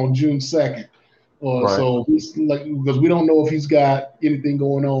on June 2nd. So because we don't know if he's got anything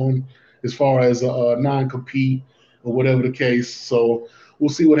going on as far as a non-compete or whatever the case. So we'll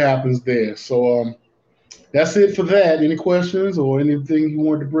see what happens there. So that's it for that. Any questions or anything you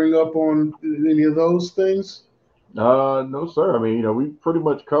wanted to bring up on any of those things? No, sir. I mean, we pretty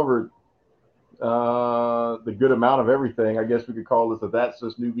much covered the good amount of everything. I guess we could call this a That's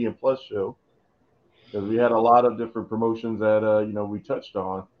Just Nubian Plus show, because we had a lot of different promotions that we touched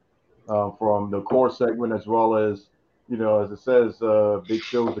on, from the core segment as well as as it says, big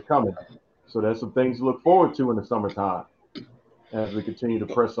shows are coming. So there's some things to look forward to in the summertime as we continue to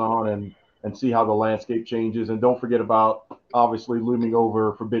press on and see how the landscape changes. And don't forget about obviously looming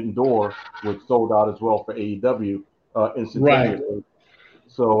over Forbidden Door, which sold out as well for AEW instantaneously. Right.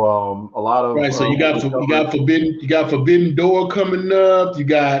 So a lot of so you got Forbidden Door coming up. You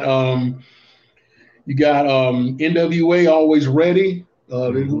got NWA Always Ready.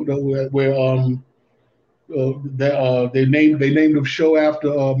 Where they named the show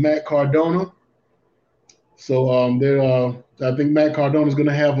after Matt Cardona. So I think Matt Cardona is going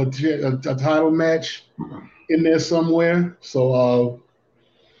to have a title match in there somewhere. So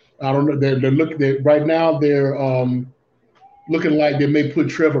I don't know. Right now they're looking like they may put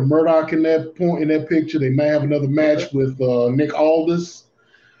Trevor Murdoch in that picture. They may have another match with Nick Aldis.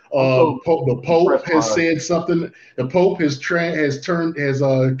 The Pope has said something. The Pope has cashed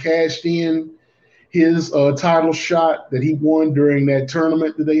in his title shot that he won during that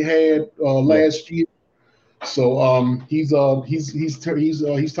tournament that they had last year. So he's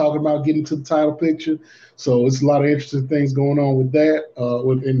talking about getting to the title picture. So it's a lot of interesting things going on with that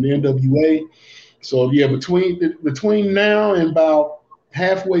in the NWA. So yeah, between now and about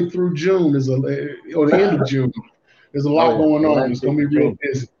halfway through June or the end of June, there's a lot going on. It's going to be real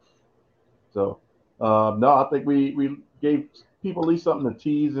busy. So no, I think we gave people at least something to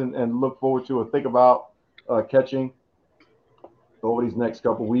tease and look forward to or think about catching over these next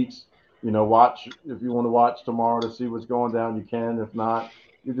couple weeks. Watch if you want to watch tomorrow to see what's going down. You can. If not,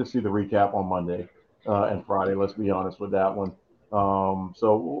 you just see the recap on Monday and Friday. Let's be honest with that one.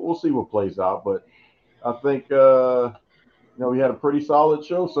 So we'll see what plays out. But I think we had a pretty solid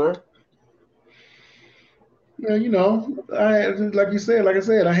show, sir. Yeah, like I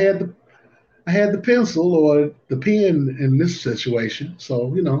said, I had the pencil or the pen in this situation.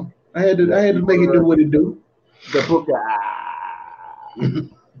 So I had to make it do what it do. The book.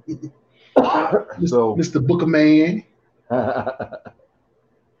 So, Mr. Booker Man.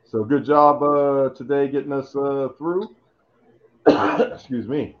 So good job today getting us through. Excuse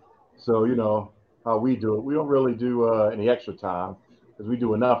me. So how we do it. We don't really do any extra time because we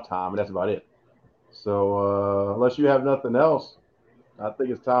do enough time, and that's about it. So unless you have nothing else, I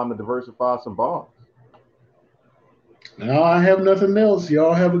think it's time to diversify some bonds. No, I have nothing else.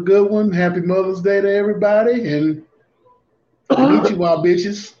 Y'all have a good one. Happy Mother's Day to everybody, and meet you, my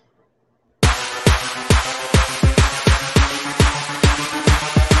bitches.